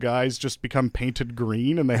budget that the guys just become painted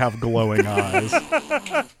green and they have glowing eyes.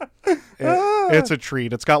 It's a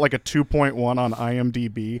treat. It's got like a 2.1 on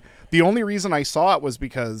IMDb. The only reason I saw it was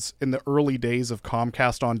because in the early days of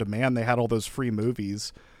Comcast On Demand, they had all those free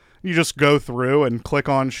movies. You just go through and click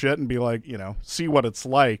on shit and be like, see what it's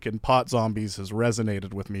like. And Pot Zombies has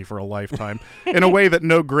resonated with me for a lifetime in a way that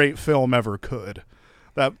no great film ever could.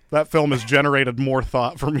 That film has generated more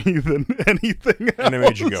thought for me than anything else. And it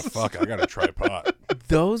made you go, fuck, I gotta try pot.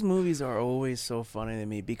 Those movies are always so funny to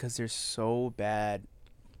me because they're so bad,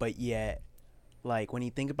 but yet, like, when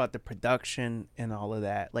you think about the production and all of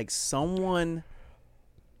that, like, someone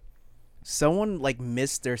like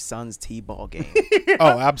missed their son's t-ball game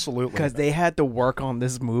Oh, absolutely. because they had to work on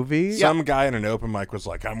this movie. Some guy in an open mic was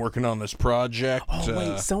like, I'm working on this project. Oh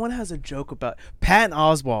wait, someone has a joke about Patton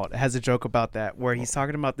Oswalt has a joke about that where he's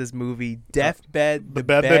talking about this movie Deathbed, the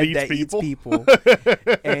bed that eats people.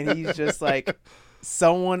 And he's just like that's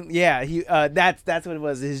what it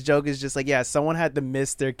was. His joke is just like, someone had to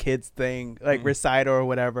miss their kid's thing, like recital or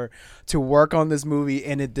whatever, to work on this movie,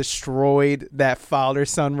 and it destroyed that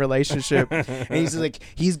father-son relationship. And he's just like,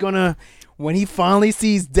 he's gonna, when he finally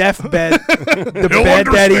sees Deathbed, the bed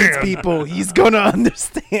that eats people, he's gonna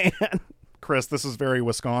understand. Chris, this is very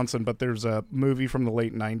Wisconsin, but there's a movie from the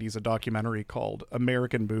late 90s, a documentary called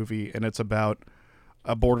American Movie, and it's about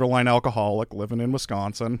a borderline alcoholic living in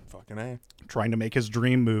Wisconsin, Fucking A. trying to make his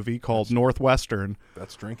dream movie called Northwestern.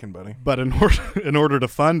 That's drinking, buddy. But in order to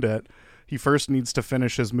fund it, he first needs to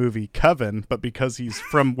finish his movie Coven, but because he's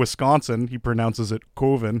from Wisconsin, he pronounces it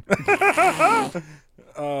Coven.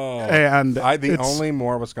 Oh. And The it's- only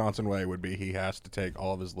more Wisconsin way would be he has to take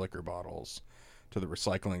all of his liquor bottles to the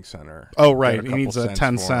recycling center. Oh, right. Get He couple needs a cents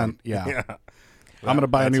 10 for cent. 'em. Yeah. I'm going to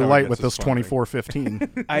buy a That's new how it light gets with his this funding.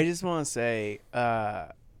 2415. I just want to say,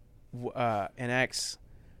 an ex,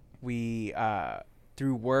 we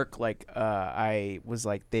through work, like I was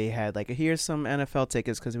like, they had like, here's some NFL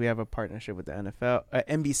tickets because we have a partnership with the NFL,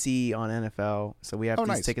 NBC on NFL, so we have these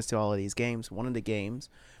nice. tickets to all of these games. One of the games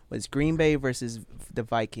was Green Bay versus the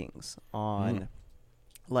Vikings on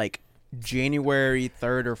like January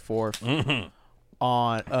 3rd or 4th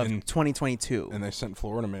of 2022. And they sent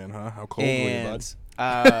Florida man, huh? How cold were you, bud?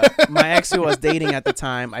 My ex who I was dating at the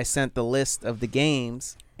time, I sent the list of the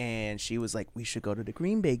games, and she was like, we should go to the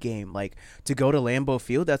Green Bay game. Like, to go to Lambeau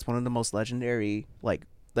Field, that's one of the most legendary,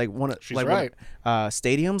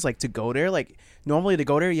 stadiums. Like, to go there, like, normally to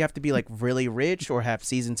go there, you have to be, like, really rich or have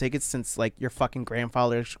season tickets since, like, your fucking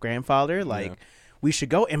grandfather's grandfather. Like, we should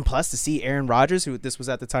go. And plus, to see Aaron Rodgers, who this was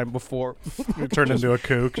at the time before. It turned into a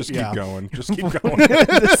kook. Just keep going. Just keep going.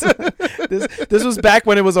 This was back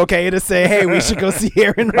when it was okay to say, hey, we should go see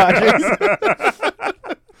Aaron Rodgers.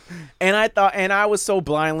 And I was so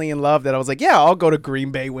blindly in love that I was like, yeah, I'll go to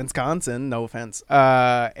Green Bay, Wisconsin. No offense.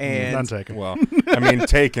 And None taken. Well, I mean,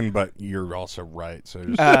 taken, but you're also right. So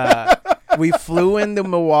just we flew into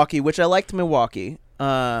Milwaukee, which I liked Milwaukee.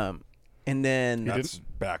 And then that's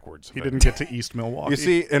backwards. He didn't get to East Milwaukee. You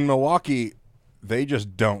see, in Milwaukee, they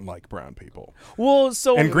just don't like brown people. Well,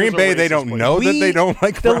 so in Green Bay, they don't know that they don't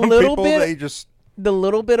like brown people. They just the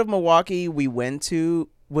little bit of Milwaukee we went to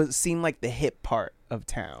seemed like the hip part of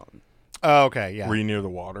town. Oh, okay, yeah. Were you near the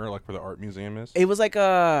water, like where the art museum is? It was like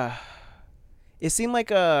it seemed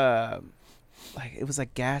like it was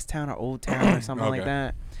like Gas Town or Old Town or something like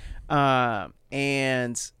that.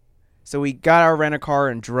 And so we got our rent-a-car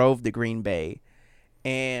and drove to Green Bay.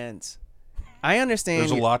 And I understand.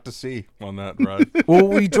 There's a lot to see on that ride. Well,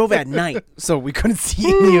 we drove at night, so we couldn't see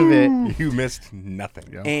any of it. You missed nothing.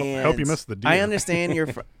 Yeah. And I hope you missed the deer. I understand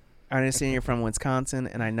you're from Wisconsin,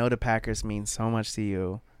 and I know the Packers mean so much to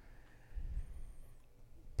you.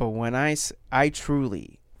 But when I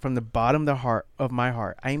truly, from the bottom of my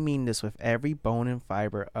heart, I mean this with every bone and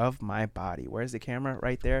fiber of my body. Where's the camera?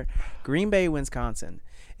 Right there. Green Bay, Wisconsin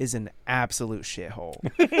is an absolute shithole.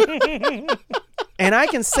 And I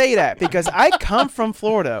can say that because I come from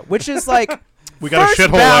Florida, which is like we got first a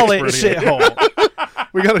shithole ballot expert shithole.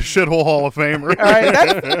 We got a shithole Hall of Famer. All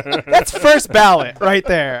right, that's first ballot right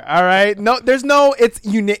there. All right, it's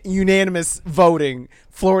unanimous voting.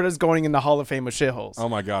 Florida's going in the Hall of Fame of shitholes. Oh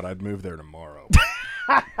my God, I'd move there tomorrow.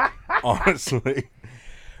 Honestly,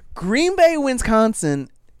 Green Bay, Wisconsin.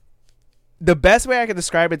 The best way I could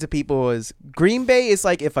describe it to people is Green Bay is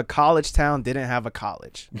like if a college town didn't have a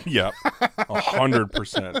college. Yep,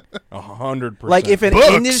 100%, 100%. Like if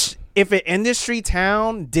an industry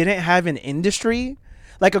town didn't have an industry,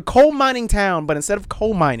 like a coal mining town, but instead of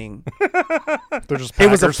coal mining, they're just it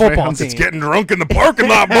was a Packers football fans. team. It's getting drunk in the parking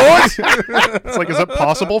lot, boys. It's like, is it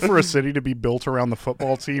possible for a city to be built around the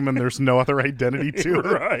football team and there's no other identity to it?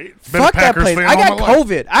 Right. Been a Fuck that Packers place. fan I all got my life.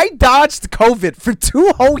 COVID. I dodged COVID for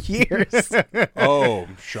 2 whole years. Oh,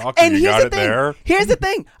 shocking! And You here's got the it thing. there. Here's the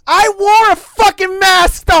thing. I wore a fucking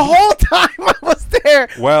mask the whole time I was there.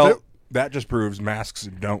 Well, that just proves masks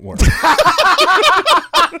don't work.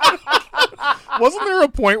 Wasn't there a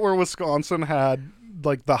point where Wisconsin had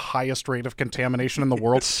like the highest rate of contamination in the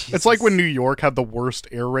world? It's like when New York had the worst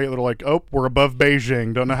air rate. They're like, oh, we're above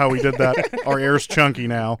Beijing. Don't know how we did that. Our air's chunky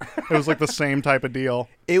now. It was like the same type of deal.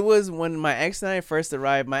 It was when my ex and I first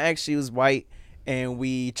arrived. My ex, she was white, and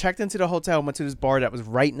we checked into the hotel and went to this bar that was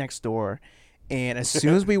right next door. And as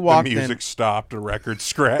soon as we walked the music in, stopped, a record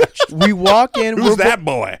scratched. we walk in. Who's that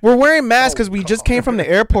boy? We're wearing masks because we just came from the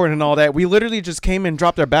airport and all that. We literally just came in,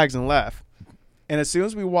 dropped our bags, and left. And as soon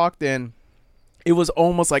as we walked in, it was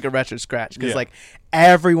almost like a record scratch because like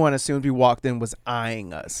everyone, as soon as we walked in, was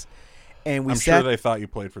eyeing us. And I'm sure they thought you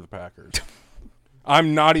played for the Packers.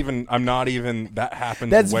 I'm not even. That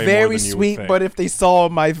happens. That's way very more than you sweet. would think. But if they saw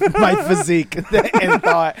my physique and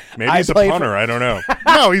thought maybe he's a punter, I don't know.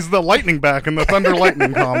 No, he's the lightning back in the thunder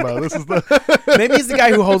lightning combo. This is the maybe he's the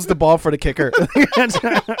guy who holds the ball for the kicker.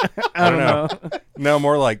 I don't know. No,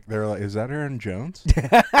 more like they're like, is that Aaron Jones?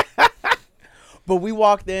 But we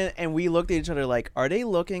walked in and we looked at each other like, are they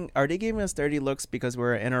giving us dirty looks because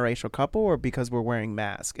we're an interracial couple or because we're wearing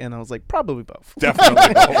masks? And I was like, probably both.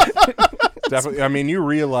 Definitely both. Definitely. I mean, you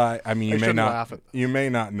realize. I mean, you may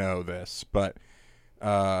not know this, but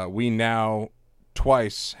we now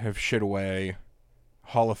twice have shit away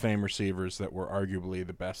Hall of Fame receivers that were arguably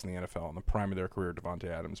the best in the NFL in the prime of their career. Devontae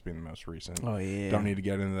Adams being the most recent. Oh yeah. Don't need to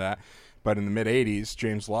get into that. But in the mid '80s,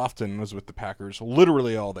 James Lofton was with the Packers.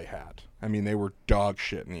 Literally all they had. I mean, they were dog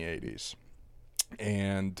shit in the '80s.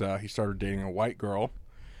 And he started dating a white girl,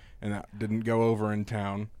 and that didn't go over in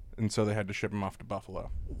town, and so they had to ship him off to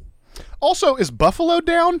Buffalo. Also, is Buffalo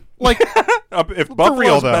down? Like, If real,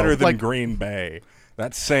 Buffalo's though, better than like- Green Bay,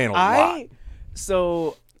 That's saying a lot.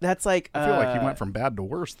 So that's like I feel like he went from bad to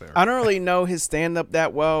worse there. I don't really know his stand up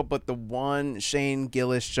that well, but the one Shane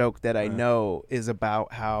Gillis joke that I know is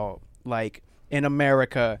about how, like, in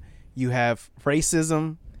America you have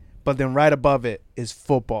racism, but then right above it is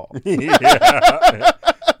football.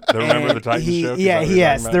 The Remember the Titans joke? Yeah,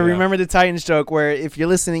 yes. The Remember the Titans joke, where if you're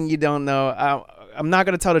listening, you don't know. I'm not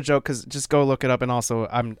going to tell the joke because just go look it up. And also,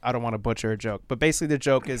 I don't want to butcher a joke. But basically, the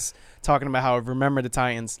joke is talking about how Remember the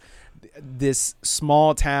Titans, this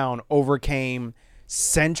small town overcame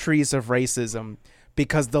centuries of racism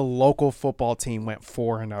because the local football team went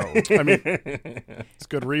 4-0. I mean, it's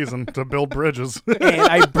good reason to build bridges. And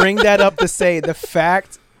I bring that up to say the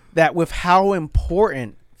fact that with how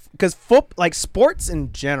important, because sports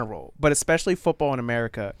in general, but especially football in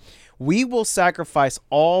America, we will sacrifice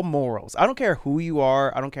all morals. I don't care who you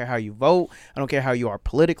are. I don't care how you vote. I don't care how you are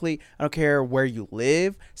politically. I don't care where you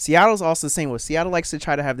live. Seattle's also the same way. Seattle likes to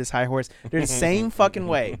try to have this high horse. They're the same fucking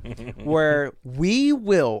way, where we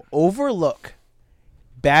will overlook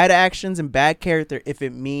bad actions and bad character if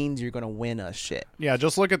it means you're going to win us shit. Yeah,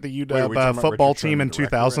 just look at the Wait, are we talking UW about football Richard team in Sherman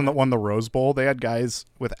 2000 directly that won the Rose Bowl. They had guys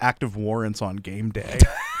with active warrants on game day.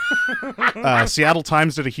 Seattle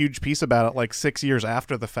Times did a huge piece about it like 6 years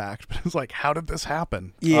after the fact. But it's like, how did this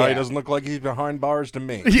happen? Yeah. He doesn't look like he's behind bars to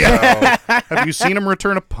me. Yeah. Have you seen him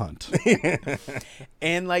return a punt?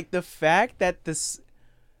 And like the fact that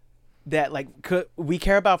we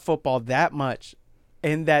care about football that much,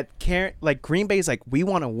 and that Green Bay's like, we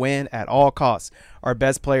want to win at all costs. Our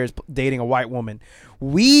best players dating a white woman.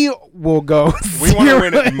 We will go. We want to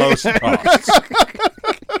win at most costs.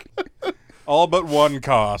 All but one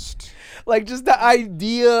cost. Like, just the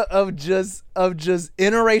idea of just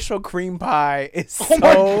interracial cream pie is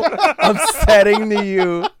so upsetting to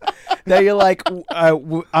you that you're like,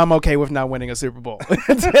 I'm okay with not winning a Super Bowl.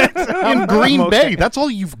 In Green Bay, that's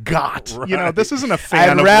all you've got. Right. You know, this isn't a fan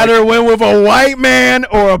I'd of rather win with a white man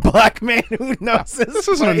or a black man who knows his this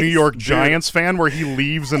isn't a New place. York Giants fan where he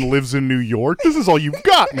leaves and lives in New York. This is all you've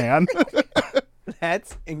got, man.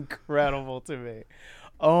 That's incredible to me.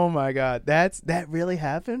 Oh my God, that really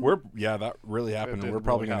happened? That really happened. did And we're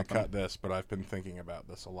probably really going to happen. cut this, but I've been thinking about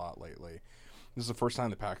this a lot lately. This is the first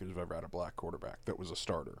time the Packers have ever had a black quarterback that was a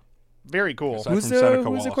starter. Very cool. Aside Who's from the- Seneca who's the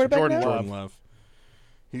Wallace, quarterback Jordan now? Love.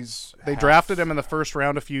 He's They half- drafted him in the first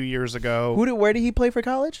round a few years ago. Where did he play for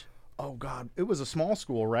college? Oh God, it was a small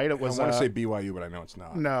school, right? It I was. want to say BYU, but I know it's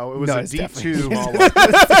not. no, it was No, a it's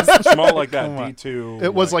D2. Small like that. D2.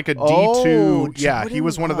 It was like a Oh, D2. Yeah, he Jordan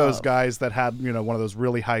was one of those Love. guys that had one of those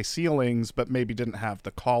really high ceilings, but maybe didn't have the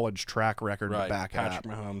college track record right. to back it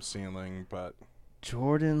Patrick up. Mahomes ceiling, but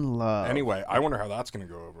Jordan Love. anyway, I wonder how that's going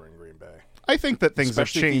to go over in Green Bay. I think that things have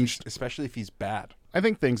Especially if changed. especially if he's bad. I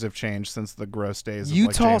think things have changed since the gross days of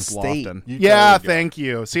Utah like James State. Lofton. Utah, Yeah, there we go. thank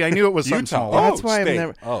you. See, I knew it was something Utah. small. That's why I've State.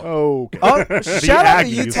 never- Oh. Okay. Oh, shout out to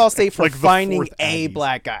Aggies. Utah State for Like the finding fourth a Aggies.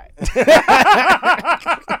 black guy.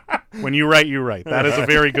 When you write, you write. That is a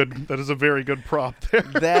very good. That is a very good prop there.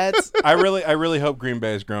 That's I really hope Green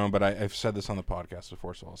Bay has grown, but I've said this on the podcast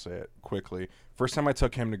before, so I'll say it quickly. First time I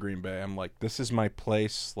took him to Green Bay, I'm like, this is my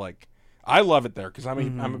place. Like, I love it there because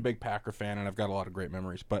I'm a big Packer fan and I've got a lot of great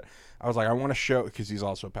memories. But I was like, I want to show, because he's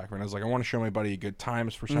also a Packer fan. I was like, I want to show my buddy a good time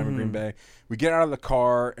his first time in Green Bay. We get out of the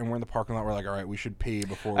car and we're in the parking lot. We're like, all right, we should pee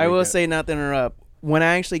before. I we will get... say, not to interrupt, when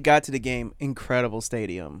I actually got to the game, incredible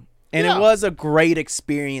stadium. And Yeah. it was a great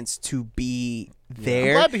experience to be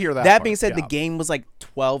there. glad to hear that That part, being said, the yeah. game was like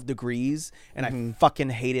 12 degrees, and I fucking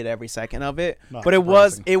hated every second of it. Not But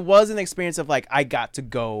surprising. it was an experience of like, I got to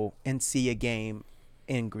go and see a game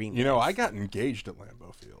in Green Bay. You know, I got engaged at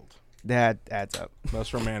Lambeau Field. That adds up.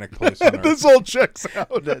 Most romantic place on earth. This all checks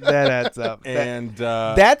out. That adds up. And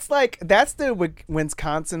That's the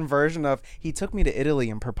Wisconsin version of he took me to Italy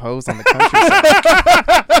and proposed on the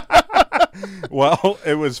countryside. well,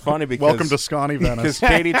 it was funny because Welcome to Scotty because Venice.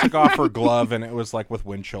 Katie took off her glove and it was like with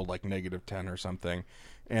wind chill, like -10 or something.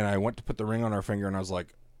 And I went to put the ring on her finger and I was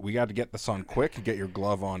like, we got to get this on quick and get your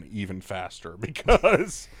glove on even faster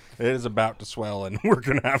because it is about to swell and we're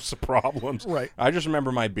going to have some problems. Right. I just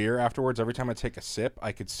remember my beer afterwards. Every time I take a sip,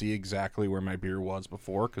 I could see exactly where my beer was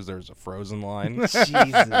before because there's a frozen line.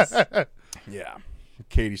 Jesus. Yeah.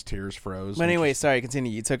 Katie's tears froze. But anyway, sorry,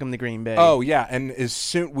 continue. You took him to Green Bay. Oh, yeah. And as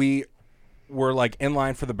soon we were like in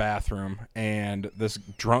line for the bathroom and this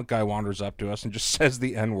drunk guy wanders up to us and just says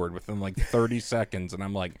the N-word within like 30 seconds. And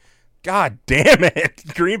I'm like, God damn it.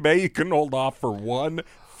 Green Bay, you couldn't hold off for 1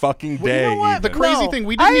 fucking day. You know what? The even. crazy No, thing,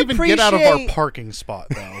 we didn't I even get out of our appreciate- parking spot,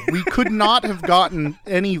 though. We could not have gotten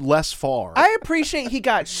any less far. I appreciate he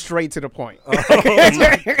got straight to the point.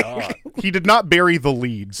 God. He did not bury the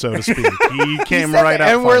lead, so to speak. He came Said right that, out.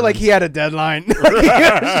 and we're firing. like, he had a deadline.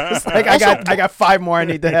 Just like, I got 5 more I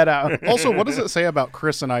need to head out. Also, what does it say about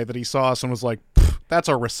Chris and I that he saw us and was like, "Pff, that's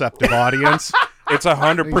our receptive audience. It's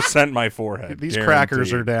 100% my forehead. These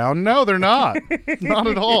crackers are down." No, they're not. Not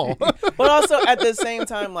at all. But also at the same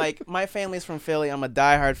time, like, my family's from Philly. I'm a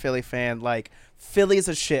diehard Philly fan. Like, Philly's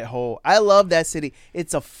a shithole. I love that city.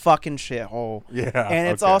 It's a fucking shithole. Yeah, And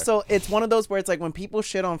it's okay. also, it's one of those where it's like when people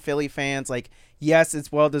shit on Philly fans, like, yes,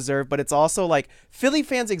 it's well deserved, but it's also like Philly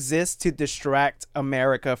fans exist to distract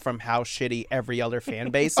America from how shitty every other fan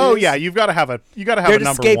base is. Oh yeah, you got to have a They're a the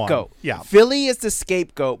number scapegoat. one. Yeah. Philly is the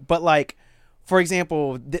scapegoat, but like, for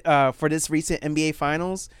example, for this recent NBA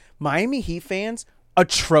Finals, Miami Heat fans,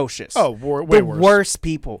 atrocious. Oh, way the worse. worst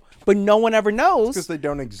people. But no one ever knows. Because they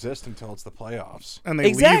don't exist until it's the playoffs. And they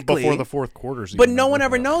Exactly. leave before the fourth quarters. But even no over. one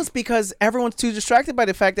ever knows because everyone's too distracted by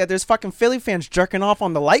the fact that there's fucking Philly fans jerking off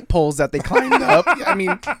on the light poles that they climbed up. I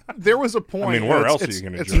mean, there was a point. I mean, where it's- else are it's- you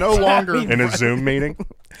going to It's no longer. in a Zoom meeting?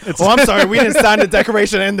 Well, I'm sorry, we didn't sign the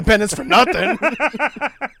Declaration of Independence for nothing.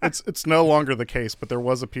 It's no longer the case, but there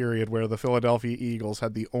was a period where the Philadelphia Eagles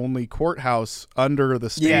had the only courthouse under the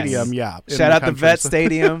stadium. Yeah. in Shout the out the country. Vet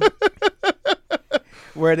Stadium.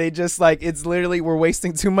 Where they just like, it's literally, we're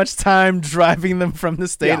wasting too much time driving them from the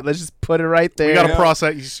stadium. Yeah. Let's just put it right there. We got to Yeah.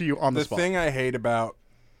 process you on the The spot. thing I hate about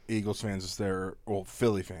Eagles fans is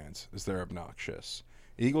Philly fans is they're obnoxious.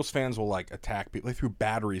 Eagles fans will like attack people. They threw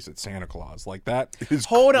batteries at Santa Claus. Like that is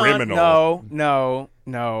Hold criminal. on. No.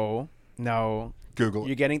 Google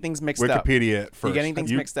You're it. getting things mixed up. Wikipedia it first. You're getting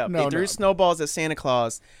things mixed up. No, They threw no. snowballs at Santa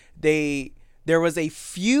Claus. There was a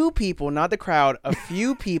few people, not the crowd, a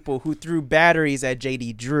few people who threw batteries at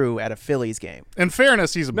JD Drew at a Phillies game. In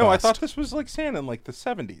fairness, he's a No, I bust. thought this was like Santa in like the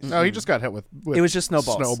 70s. No, he just got hit with It was just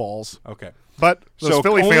snowballs. Snowballs. Okay. But those So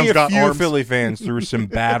Philly only fans a got few arms. Philly fans threw some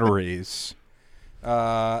batteries.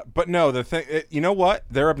 But no, the thing, you know what?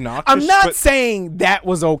 They're obnoxious. I'm not but saying that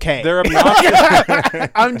was okay. they're obnoxious.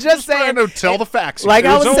 I'm just saying, trying to tell the facts. like I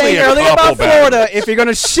There's was only saying a earlier couple about Florida, if you're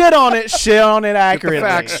gonna shit on it accurately.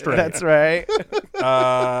 facts straight. That's right.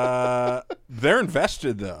 They're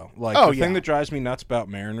invested though. Like Oh, the thing yeah. that drives me nuts about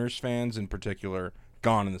Mariners fans in particular,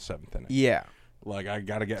 gone in the 7th inning. Yeah. Like I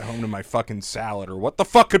gotta get home to my fucking salad, or what the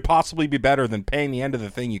fuck could possibly be better than paying the end of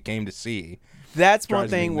the thing you came to see? That's one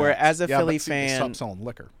Drives me thing where, nuts. as a yeah, Philly but see, they fan, stopped selling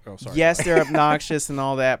liquor. Oh, sorry. yes, they're obnoxious and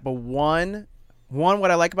all that, but one, what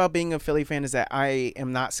I like about being a Philly fan is that I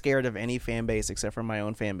am not scared of any fan base except for my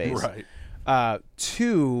own fan base. Right.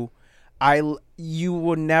 Two, you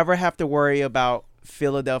will never have to worry about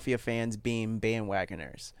Philadelphia fans being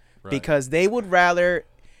bandwagoners because they would rather.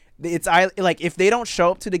 Like if they don't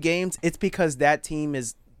show up to the games, it's because that team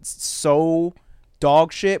is so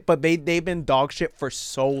dog shit, but they've been dog shit for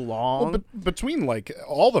so long. Well, between like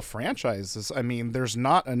all the franchises, I mean, there's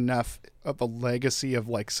not enough of a legacy of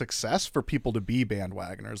like success for people to be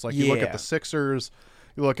bandwagoners. Like you look at Yeah. the Sixers,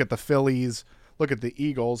 you look at the Phillies, look at the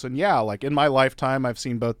Eagles, and yeah, like in my lifetime, I've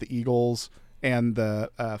seen both the Eagles and the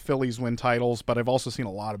Phillies win titles, but I've also seen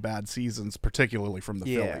a lot of bad seasons, particularly from the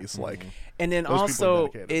Yeah. Phillies. Like, And then Those people are also,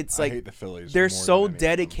 dedicated. it's I like hate the Phillies they're more so than any of them.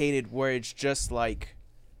 dedicated where it's just like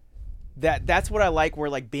that's what I like, where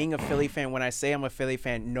like being a Philly fan, when I say I'm a Philly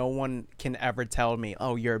fan, no one can ever tell me,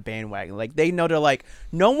 oh, you're a bandwagon. Like they know, they're like,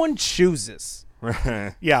 no one chooses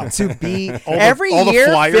yeah, to be All the year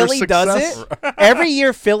Flyers Philly success. does it. Every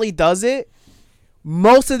year Philly does it.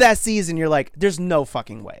 Most of that season, you're like, there's no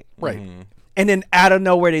fucking way. right. And then out of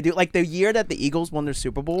nowhere they do, like the year that the Eagles won their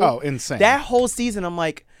Super Bowl. Oh, insane. That whole season, I'm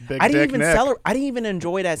like, Big I didn't Dick even Nick. celebrate. I didn't even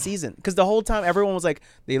enjoy that season because the whole time everyone was like,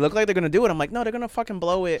 they look like they're gonna do it. I'm like, no, they're gonna fucking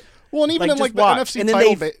blow it. Well, and even in just like the watch. NFC and then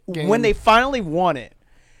title they, game, when they finally won it,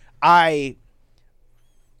 I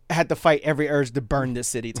had to fight every urge to burn this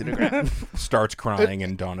city to the ground. Starts crying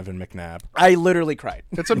and Donovan McNabb. I literally cried.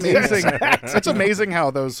 It's amazing. It's amazing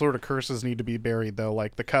how those sort of curses need to be buried, though.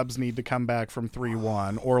 Like the Cubs need to come back from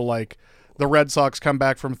 3-1, or like the Red Sox come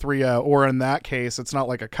back from 3-0, or in that case, it's not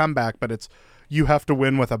like a comeback, but it's you have to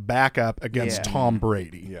win with a backup against Yeah. Tom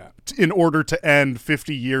Brady. Yeah. In order to end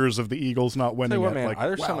 50 years of the Eagles not Tell winning you what, it. man, Like,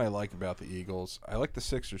 there's wow. something I like about the Eagles. I like the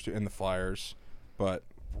Sixers too, and the Flyers, but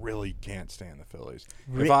really can't stand the Phillies.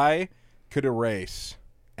 If I could erase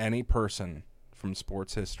any person from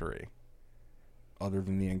sports history other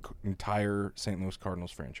than the entire St. Louis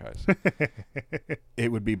Cardinals franchise,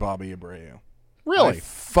 it would be Bobby Abreu. Really? I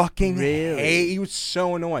fucking Really? hate. He was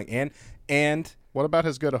so annoying, and What about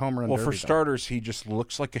his good home run Well, derby? for starters, he just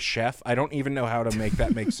looks like a chef. I don't even know how to make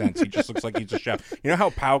that make sense. He just looks like he's a chef. You know how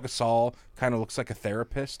Pau Gasol kind of looks like a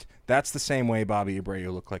therapist? That's the same way Bobby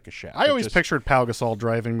Abreu looked like a chef. I always pictured Pau Gasol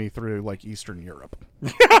driving me through like Eastern Europe.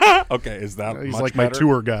 Okay, is that He's much like better? my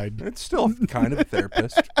tour guide. It's still kind of a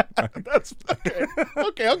therapist. That's okay.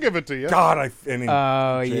 Okay, I'll give it to you. God, Jake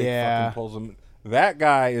yeah. fucking pulls him. That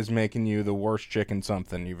guy is making you the worst chicken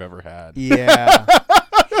something you've ever had. Yeah.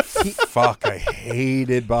 Fuck, I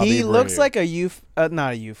hated Bobby He Abreu. looks like a youth,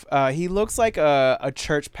 not a youth. He looks like a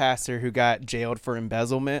church pastor who got jailed for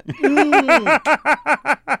embezzlement.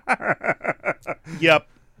 Yep.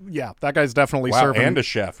 Yeah, that guy's definitely serving. And a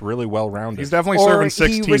chef, really well-rounded. He's definitely serving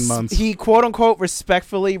 16 months. He quote unquote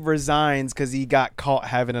respectfully resigns because he got caught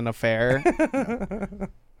having an affair.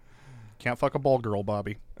 Can't fuck a ball girl,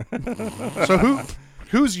 Bobby. So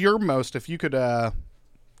who's your most, if you could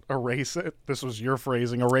erase it, this was your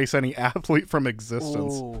phrasing, erase any athlete from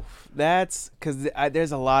existence? Ooh, that's because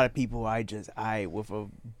there's a lot of people I with a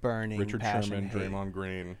burning Richard passion Sherman, hate. Draymond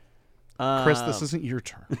Green. Chris, this isn't your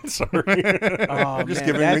turn. Sorry. I'm just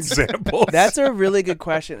man, giving examples. That's a really good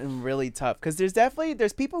question and really tough because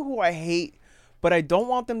there's people who I hate, but I don't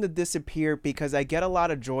want them to disappear because I get a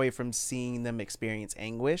lot of joy from seeing them experience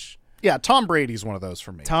anguish. Yeah, Tom Brady's one of those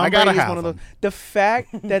for me. Tom I gotta Brady's have one of him. those. The fact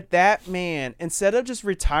that man, instead of just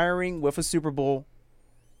retiring with a Super Bowl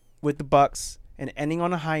with the Bucks and ending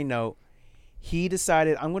on a high note, he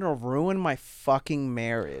decided I'm going to ruin my fucking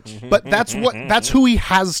marriage. But that's who he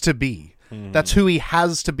has to be. That's who he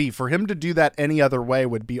has to be. For him to do that any other way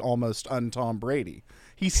would be almost un-Tom Brady.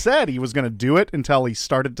 He said he was going to do it until he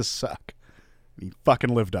started to suck. He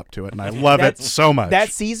fucking lived up to it, and I love it so much. That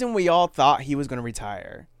season, we all thought he was going to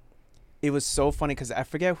retire. It was so funny because I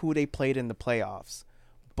forget who they played in the playoffs,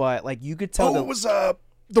 but like you could tell. it was the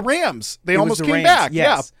Rams. They it was almost the came Rams, back.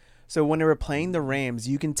 Yes. So when they were playing the Rams,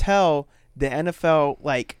 you can tell the NFL,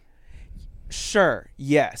 like, sure,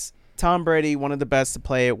 yes, Tom Brady, one of the best to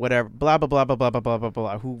play it, whatever, blah, blah, blah, blah, blah, blah, blah, blah,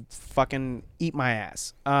 blah, who fucking eat my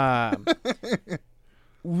ass.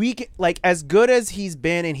 We can, like, as good as he's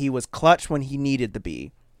been and he was clutch when he needed to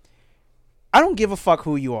be, I don't give a fuck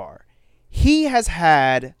who you are. He has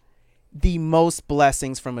had the most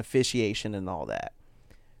blessings from officiation and all that.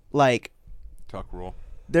 Like, Tuck rule.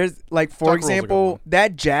 there's, like, for Tuck rule's a good example, one.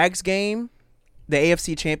 that Jags game, the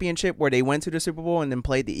AFC Championship where they went to the Super Bowl and then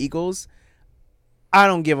played the Eagles, I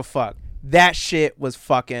don't give a fuck. That shit was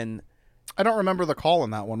fucking... I don't remember the call in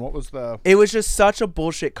that one. What was the... It was just such a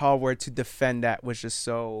bullshit call where to defend that was just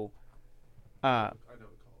so... Oh.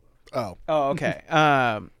 Oh, okay.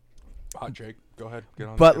 Hot Jake, go ahead. Get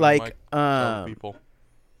on. But, get on the like, mic. Tell the people.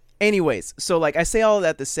 Anyways, so, like, I say all of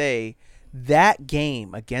that to say that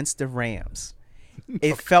game against the Rams,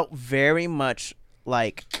 it felt very much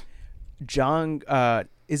like John...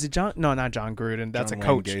 is it John? No, not John Gruden. That's John a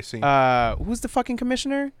coach. Wayne Gacy. Who's the fucking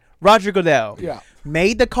commissioner? Roger Goodell. Yeah.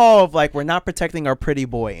 Made the call of, like, we're not protecting our pretty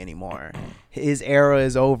boy anymore. His era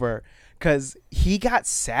is over. Because he got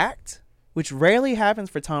sacked, which rarely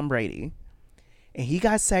happens for Tom Brady. And he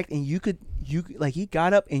got sacked, and he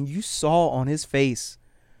got up, and you saw on his face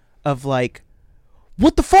of, like,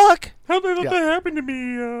 what the fuck? How did that happen to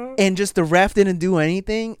me? And just the ref didn't do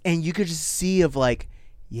anything, and you could just see of, like,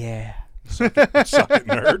 yeah. Suck it,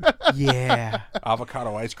 nerd. Yeah.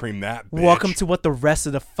 Avocado ice cream, that bitch. Welcome to what the rest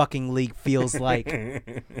of the fucking league feels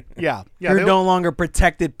like. Yeah. You're no longer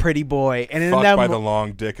protected, pretty boy. And in Fucked that by the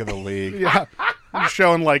long dick of the league. Yeah.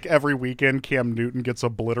 Showing, like, every weekend Cam Newton gets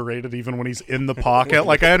obliterated even when he's in the pocket.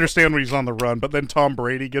 Like, I understand when he's on the run, but then Tom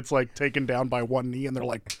Brady gets, like, taken down by one knee, and they're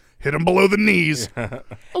like, hit him below the knees. Okay,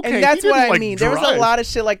 and that's he what didn't, I like, mean. There was a drive. lot of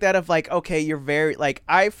shit like that of, like, okay, you're very, like,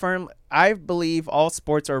 I believe all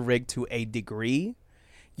sports are rigged to a degree.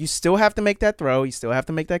 You still have to make that throw. You still have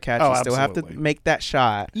to make that catch. Oh, you still have to absolutely. make that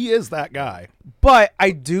shot. He is that guy. But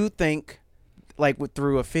I do think, like,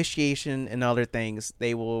 through officiation and other things,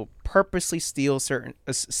 they will purposely steer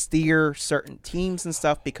certain teams and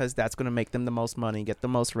stuff because that's going to make them the most money, get the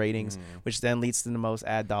most ratings, which then leads to the most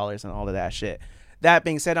ad dollars and all of that shit. That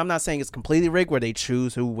being said, I'm not saying it's completely rigged where they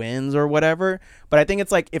choose who wins or whatever, but I think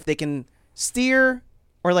it's like if they can steer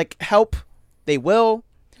or, like, help, they will.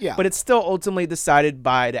 Yeah. But it's still ultimately decided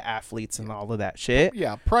by the athletes and all of that shit.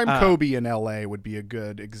 Yeah, Prime Kobe in LA would be a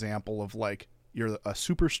good example of, like, you're a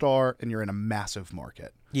superstar and you're in a massive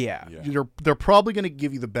market. Yeah. They're probably going to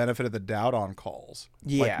give you the benefit of the doubt on calls.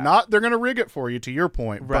 Yeah. Like, they're going to rig it for you, to your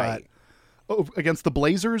point. Right. But against the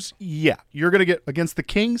Blazers, yeah. You're going to get against the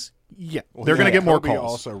Kings, yeah. They're going to get more Kobe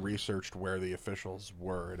calls. also researched where the officials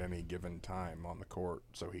were at any given time on the court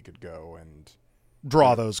so he could go and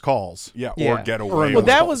draw those calls. Yeah, Yeah. or get away. Well, with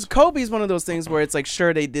that it. was Kobe's one of those things where it's like,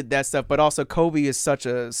 sure, they did that stuff, but also Kobe is such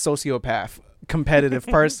a sociopath, competitive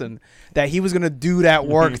person that he was gonna do that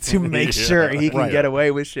work to make sure he can get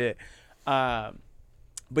away with shit.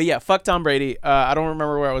 But yeah, fuck Tom Brady. I don't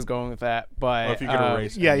remember where I was going with that, but Or if you could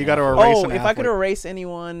erase. Yeah, you got to anyone. erase. oh, an if I could athlete. erase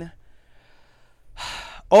anyone,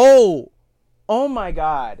 oh my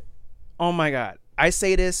god, I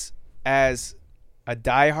say this as a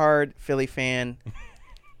diehard Philly fan,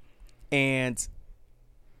 and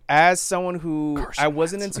as someone who Carson I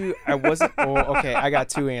wasn't Wentz. into, I wasn't. Oh, okay, I got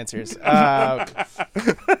two answers.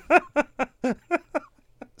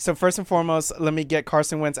 So first and foremost, let me get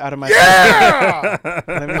Carson Wentz out of my system.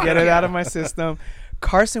 Let me get it out of my system.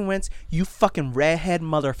 Carson Wentz, you fucking redhead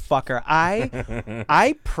motherfucker.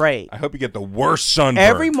 I pray I hope you get the worst sunburn.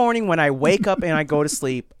 every morning when I wake up and I go to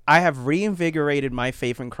sleep, I have reinvigorated my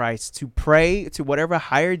faith in Christ to pray to whatever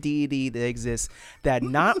higher deity that exists that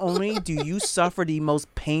not only do you suffer the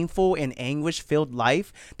most painful and anguish-filled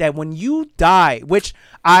life, that when you die, which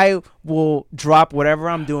I will drop whatever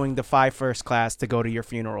I'm doing to fly first class to go to your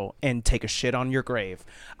funeral and take a shit on your grave.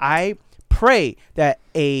 I pray that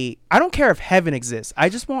I don't care if heaven exists. I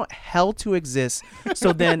just want hell to exist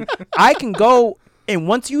so then I can go, and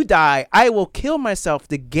once you die, I will kill myself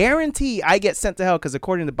to guarantee I get sent to hell, because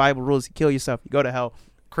according to the Bible rules, you kill yourself, you go to hell.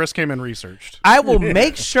 Chris came and researched. I will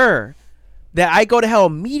make sure that I go to hell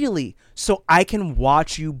immediately so I can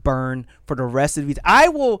watch you burn for the rest of the week. I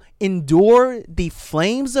will endure the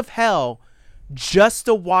flames of hell just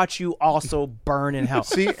to watch you also burn in hell.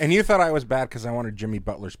 See, and you thought I was bad because I wanted Jimmy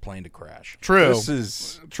Butler's plane to crash. True. This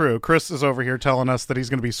is. True. Chris is over here telling us that he's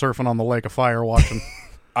going to be surfing on the lake of fire watching.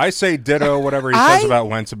 I say ditto whatever he says about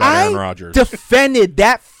Wentz about Aaron Rodgers. Defended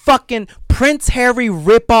that fucking Prince Harry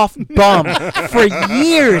ripoff bum for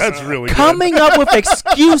years. That's really good. coming up with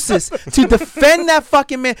excuses to defend that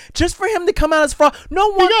fucking man just for him to come out as fraud. No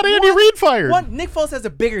one He got Andy Reid fired. One, Nick Foles has a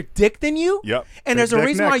bigger dick than you. Yep. And Big there's a dick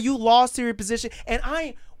reason Nick. why you lost to your position. And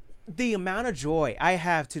the amount of joy I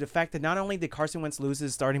have to the fact that not only did Carson Wentz lose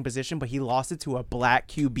his starting position, but he lost it to a black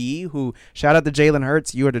QB who, shout out to Jalen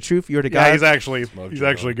Hurts. You are the truth. You're the guy. Yeah, he's actually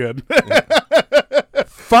Jalen. good.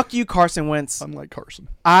 Fuck you, Carson Wentz. Unlike Carson.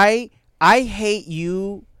 I hate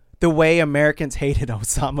you the way Americans hated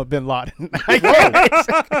Osama bin Laden.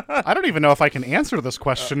 I don't even know if I can answer this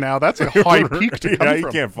question now. That's a high peak to come Yeah, you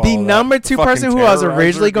from. can't follow The that. number two Fucking person who I was terrorizer,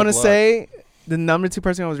 originally going to good luck.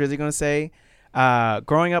 say,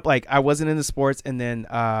 growing up, like I wasn't into sports, and then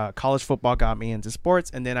college football got me into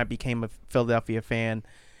sports, and then I became a Philadelphia fan,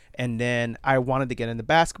 and then I wanted to get into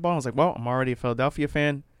basketball. I was like, well, I'm already a Philadelphia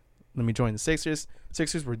fan. Let me join the Sixers.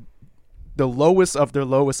 Sixers were the lowest of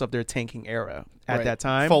their tanking era at Right. that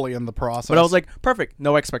time. Fully in the process. But I was like, perfect.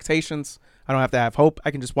 No expectations. I don't have to have hope.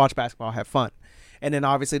 I can just watch basketball, have fun. And then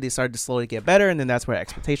obviously they started to slowly get better, and then that's where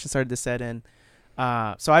expectations started to set in.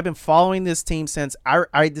 So I've been following this team since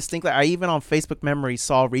I distinctly, I even on Facebook memories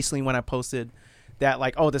saw recently when I posted that,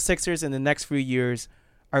 like, oh, the Sixers in the next few years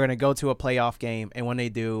are going to go to a playoff game, and when they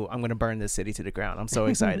do, I'm going to burn this city to the ground. I'm so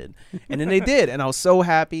excited. And then they did, and I was so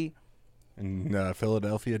happy. And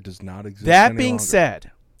Philadelphia does not exist. That any being longer.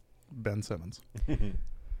 said, Ben Simmons.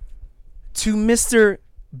 to Mr.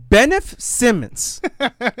 Benef Simmons,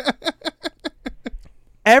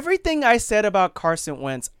 everything I said about Carson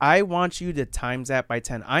Wentz, I want you to times that by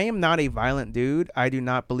 10. I am not a violent dude. I do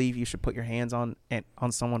not believe you should put your hands on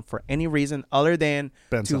someone for any reason other than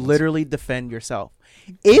Ben to Simmons. literally defend yourself.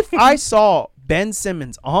 If I saw Ben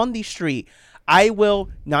Simmons on the street, I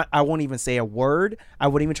won't even say a word. I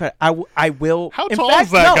wouldn't even try. I will. How in tall fact,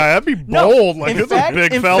 is that no, guy? That'd be no. bold. Like, In it's fact- a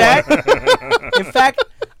big in fella. In fact,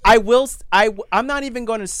 I will. I'm not even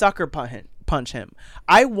going to sucker punch him.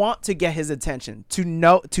 I want to get his attention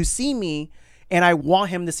to see me, and I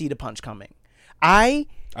want him to see the punch coming.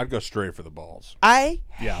 I'd go straight for the balls. hate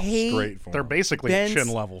Straight for They're him. basically Ben's- chin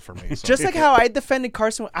level for me. So. just like how I defended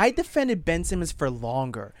Carson. I defended Ben Simmons for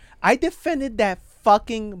longer. I defended that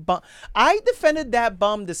fucking bum. I defended that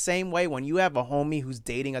bum the same way when you have a homie who's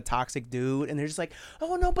dating a toxic dude, and they're just like,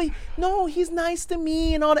 oh no, but no, he's nice to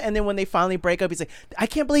me and all that. And then when they finally break up, he's like, I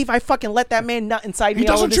can't believe I fucking let that man nut inside me. He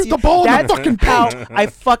doesn't all of this shoot the year." ball in the That's fucking how paint. I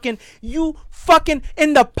fucking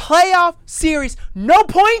in the playoff series, no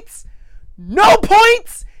points.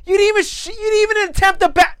 You didn't even attempt to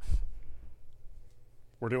bat.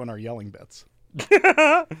 We're doing our yelling bits.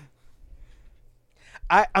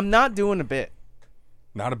 I'm not doing a bit.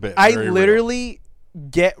 Not a bit. I Very real. literally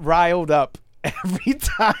get riled up every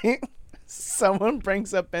time Someone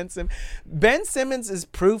brings up Ben Simmons. Ben Simmons is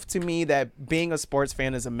proof to me that being a sports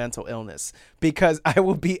fan is a mental illness because I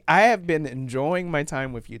have been enjoying my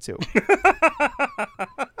time with you two.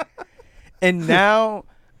 And now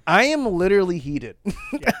I am literally heated.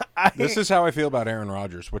 This is how I feel about Aaron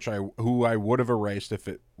Rodgers, who I would have erased if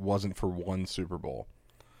it wasn't for one Super Bowl.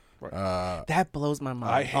 That blows my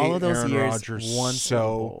mind. I hate all of those Aaron years, Rodgers one Super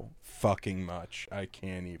Bowl. so fucking much. I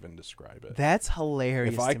can't even describe it. That's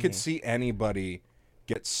hilarious. If I to could me. see anybody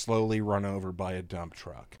get slowly run over by a dump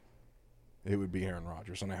truck, it would be Aaron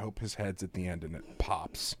Rodgers, and I hope his head's at the end and it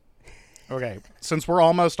pops. Okay, since we're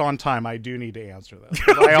almost on time, I do need to answer this.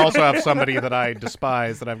 I also have somebody that I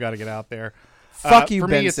despise that I've got to get out there. Fuck you, for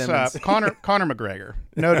Ben me, it's Simmons. Conor McGregor.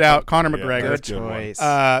 No doubt, Conor McGregor. Good choice.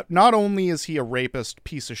 Not only is he a rapist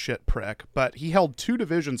piece of shit prick, but he held 2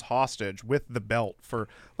 divisions hostage with the belt for,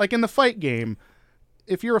 like in the fight game,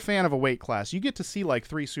 if you're a fan of a weight class, you get to see like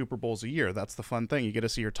 3 Super Bowls a year. That's the fun thing. You get to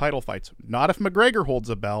see your title fights. Not if McGregor holds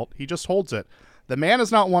a belt. He just holds it. The man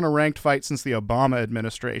has not won a ranked fight since the Obama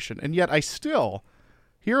administration, and yet I still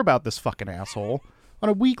hear about this fucking asshole on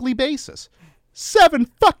a weekly basis. 7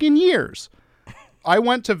 fucking years. I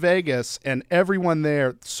went to Vegas, and everyone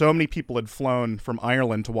there, so many people had flown from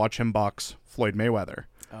Ireland to watch him box Floyd Mayweather.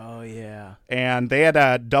 Oh, yeah. And they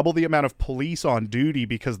had double the amount of police on duty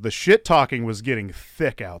because the shit-talking was getting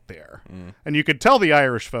thick out there. And you could tell the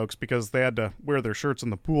Irish folks because they had to wear their shirts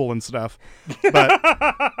in the pool and stuff. But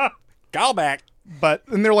Callback.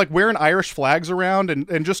 and they're like wearing Irish flags around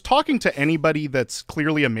and just talking to anybody that's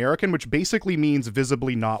clearly American, which basically means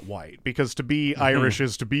visibly not white, because to be Irish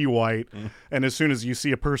is to be white. And as soon as you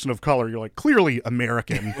see a person of color, you're like clearly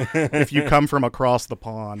American if you come from across the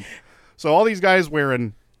pond. So all these guys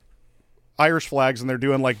wearing Irish flags, and they're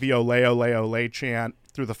doing like the ole, ole, ole chant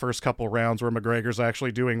through the first couple rounds where McGregor's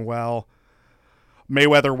actually doing well.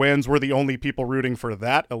 Mayweather wins. We're the only people rooting for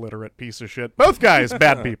that illiterate piece of shit. Both guys,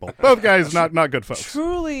 bad people. Both guys, not good folks.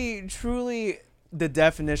 Truly the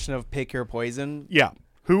definition of pick your poison. Yeah.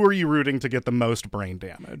 Who are you rooting to get the most brain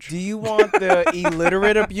damage? Do you want the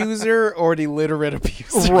illiterate abuser or the literate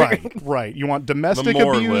abuser? Right. You want domestic The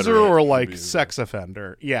more abuser literate or like abuser. sex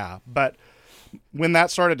offender? Yeah. But when that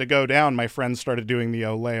started to go down, my friends started doing the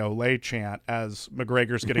ole, ole chant as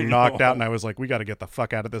McGregor's getting knocked out, and I was like, we got to get the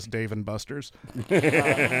fuck out of this Dave & Buster's.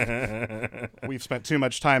 We've spent too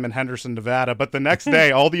much time in Henderson, Nevada. But the next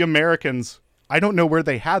day, all the Americans, I don't know where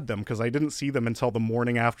they had them because I didn't see them until the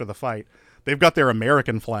morning after the fight. They've got their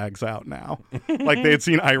American flags out now. Like they had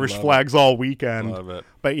seen Irish flags all weekend. Love it.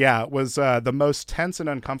 But yeah, it was the most tense and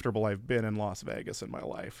uncomfortable I've been in Las Vegas in my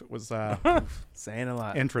life. It was Saying a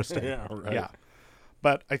lot. interesting. Yeah, right. Yeah.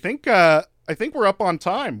 But I think we're up on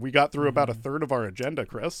time. We got through about a third of our agenda,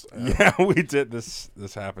 Chris. Yeah, we did. This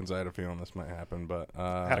happens. I had a feeling this might happen, but Had a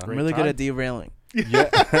I'm great really time. good at derailing. yeah,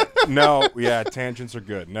 no, yeah, tangents are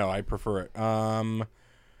good. No, I prefer it.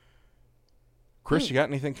 Chris, you got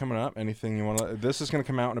anything coming up? Anything you want to? This is going to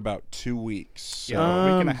come out in about 2 weeks. So. Yeah, a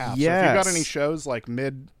week and a half. yes. So if you got any shows like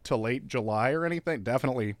mid to late July or anything,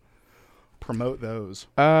 definitely promote those.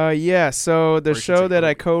 Yeah, so the Or you should show say that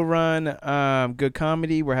I Kolpy. co-run, Good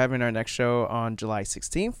Comedy, we're having our next show on July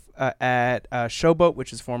 16th at Showboat,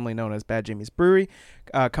 which is formerly known as Bad Jimmy's Brewery.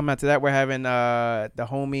 Come out to that. We're having the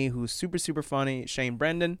homie who's super, super funny, Shane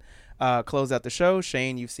Brendan, close out the show.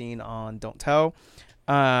 Shane, you've seen on Don't Tell.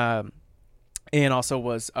 And also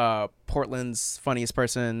was Portland's funniest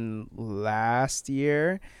person last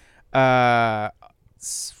year. Just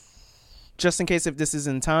in case if this is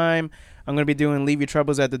in time, I'm going to be doing Leave Your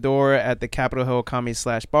Troubles at the Door at the Capitol Hill Comedy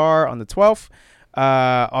 / Bar on the 12th.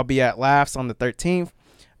 I'll be at Laughs on the 13th.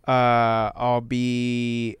 I'll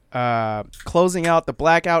be closing out the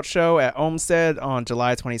Blackout Show at Olmsted on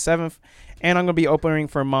July 27th. And I'm going to be opening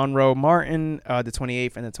for Monroe Martin the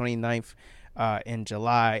 28th and the 29th in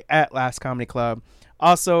July at Last Comedy Club.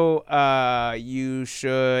 Also, you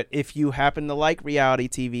should, if you happen to like reality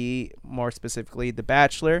TV, more specifically The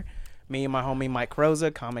Bachelor, me and my homie Mike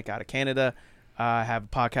Rosa, comic out of Canada, have a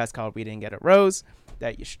podcast called We Didn't Get a Rose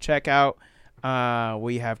that you should check out.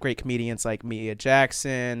 We have great comedians like Mia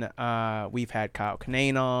Jackson. We've had Kyle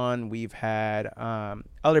Kinane on. We've had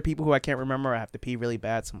other people who I can't remember. I have to pee really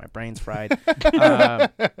bad, so my brain's fried.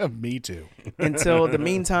 Me too. Until the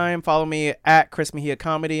meantime, follow me at Chris Mejia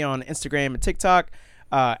Comedy on Instagram and TikTok.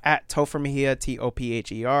 At Topher Mejia,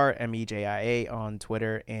 Topher Mejia on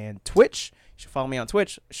Twitter and Twitch. You should follow me on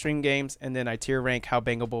Twitch, stream games, and then I tier rank how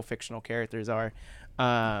bangable fictional characters are.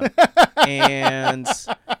 And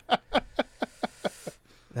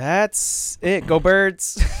that's it. Go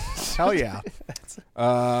Birds. Hell yeah.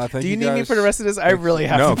 Thank Do you need me guys. for the rest of this? I really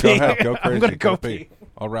have No, to go pee. ahead. Go crazy. I'm going to go pee. pee.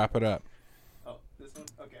 I'll wrap it up.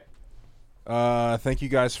 Thank you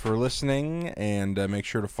guys for listening, and make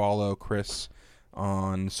sure to follow Chris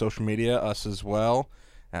on social media, us as well,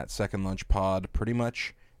 at Second Lunch Pod, pretty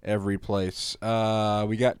much every place. We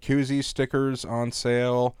got koozies, stickers on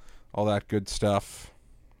sale, all that good stuff.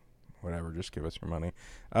 Whatever, just give us your money.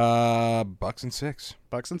 $1.06.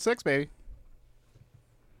 $1.06, baby.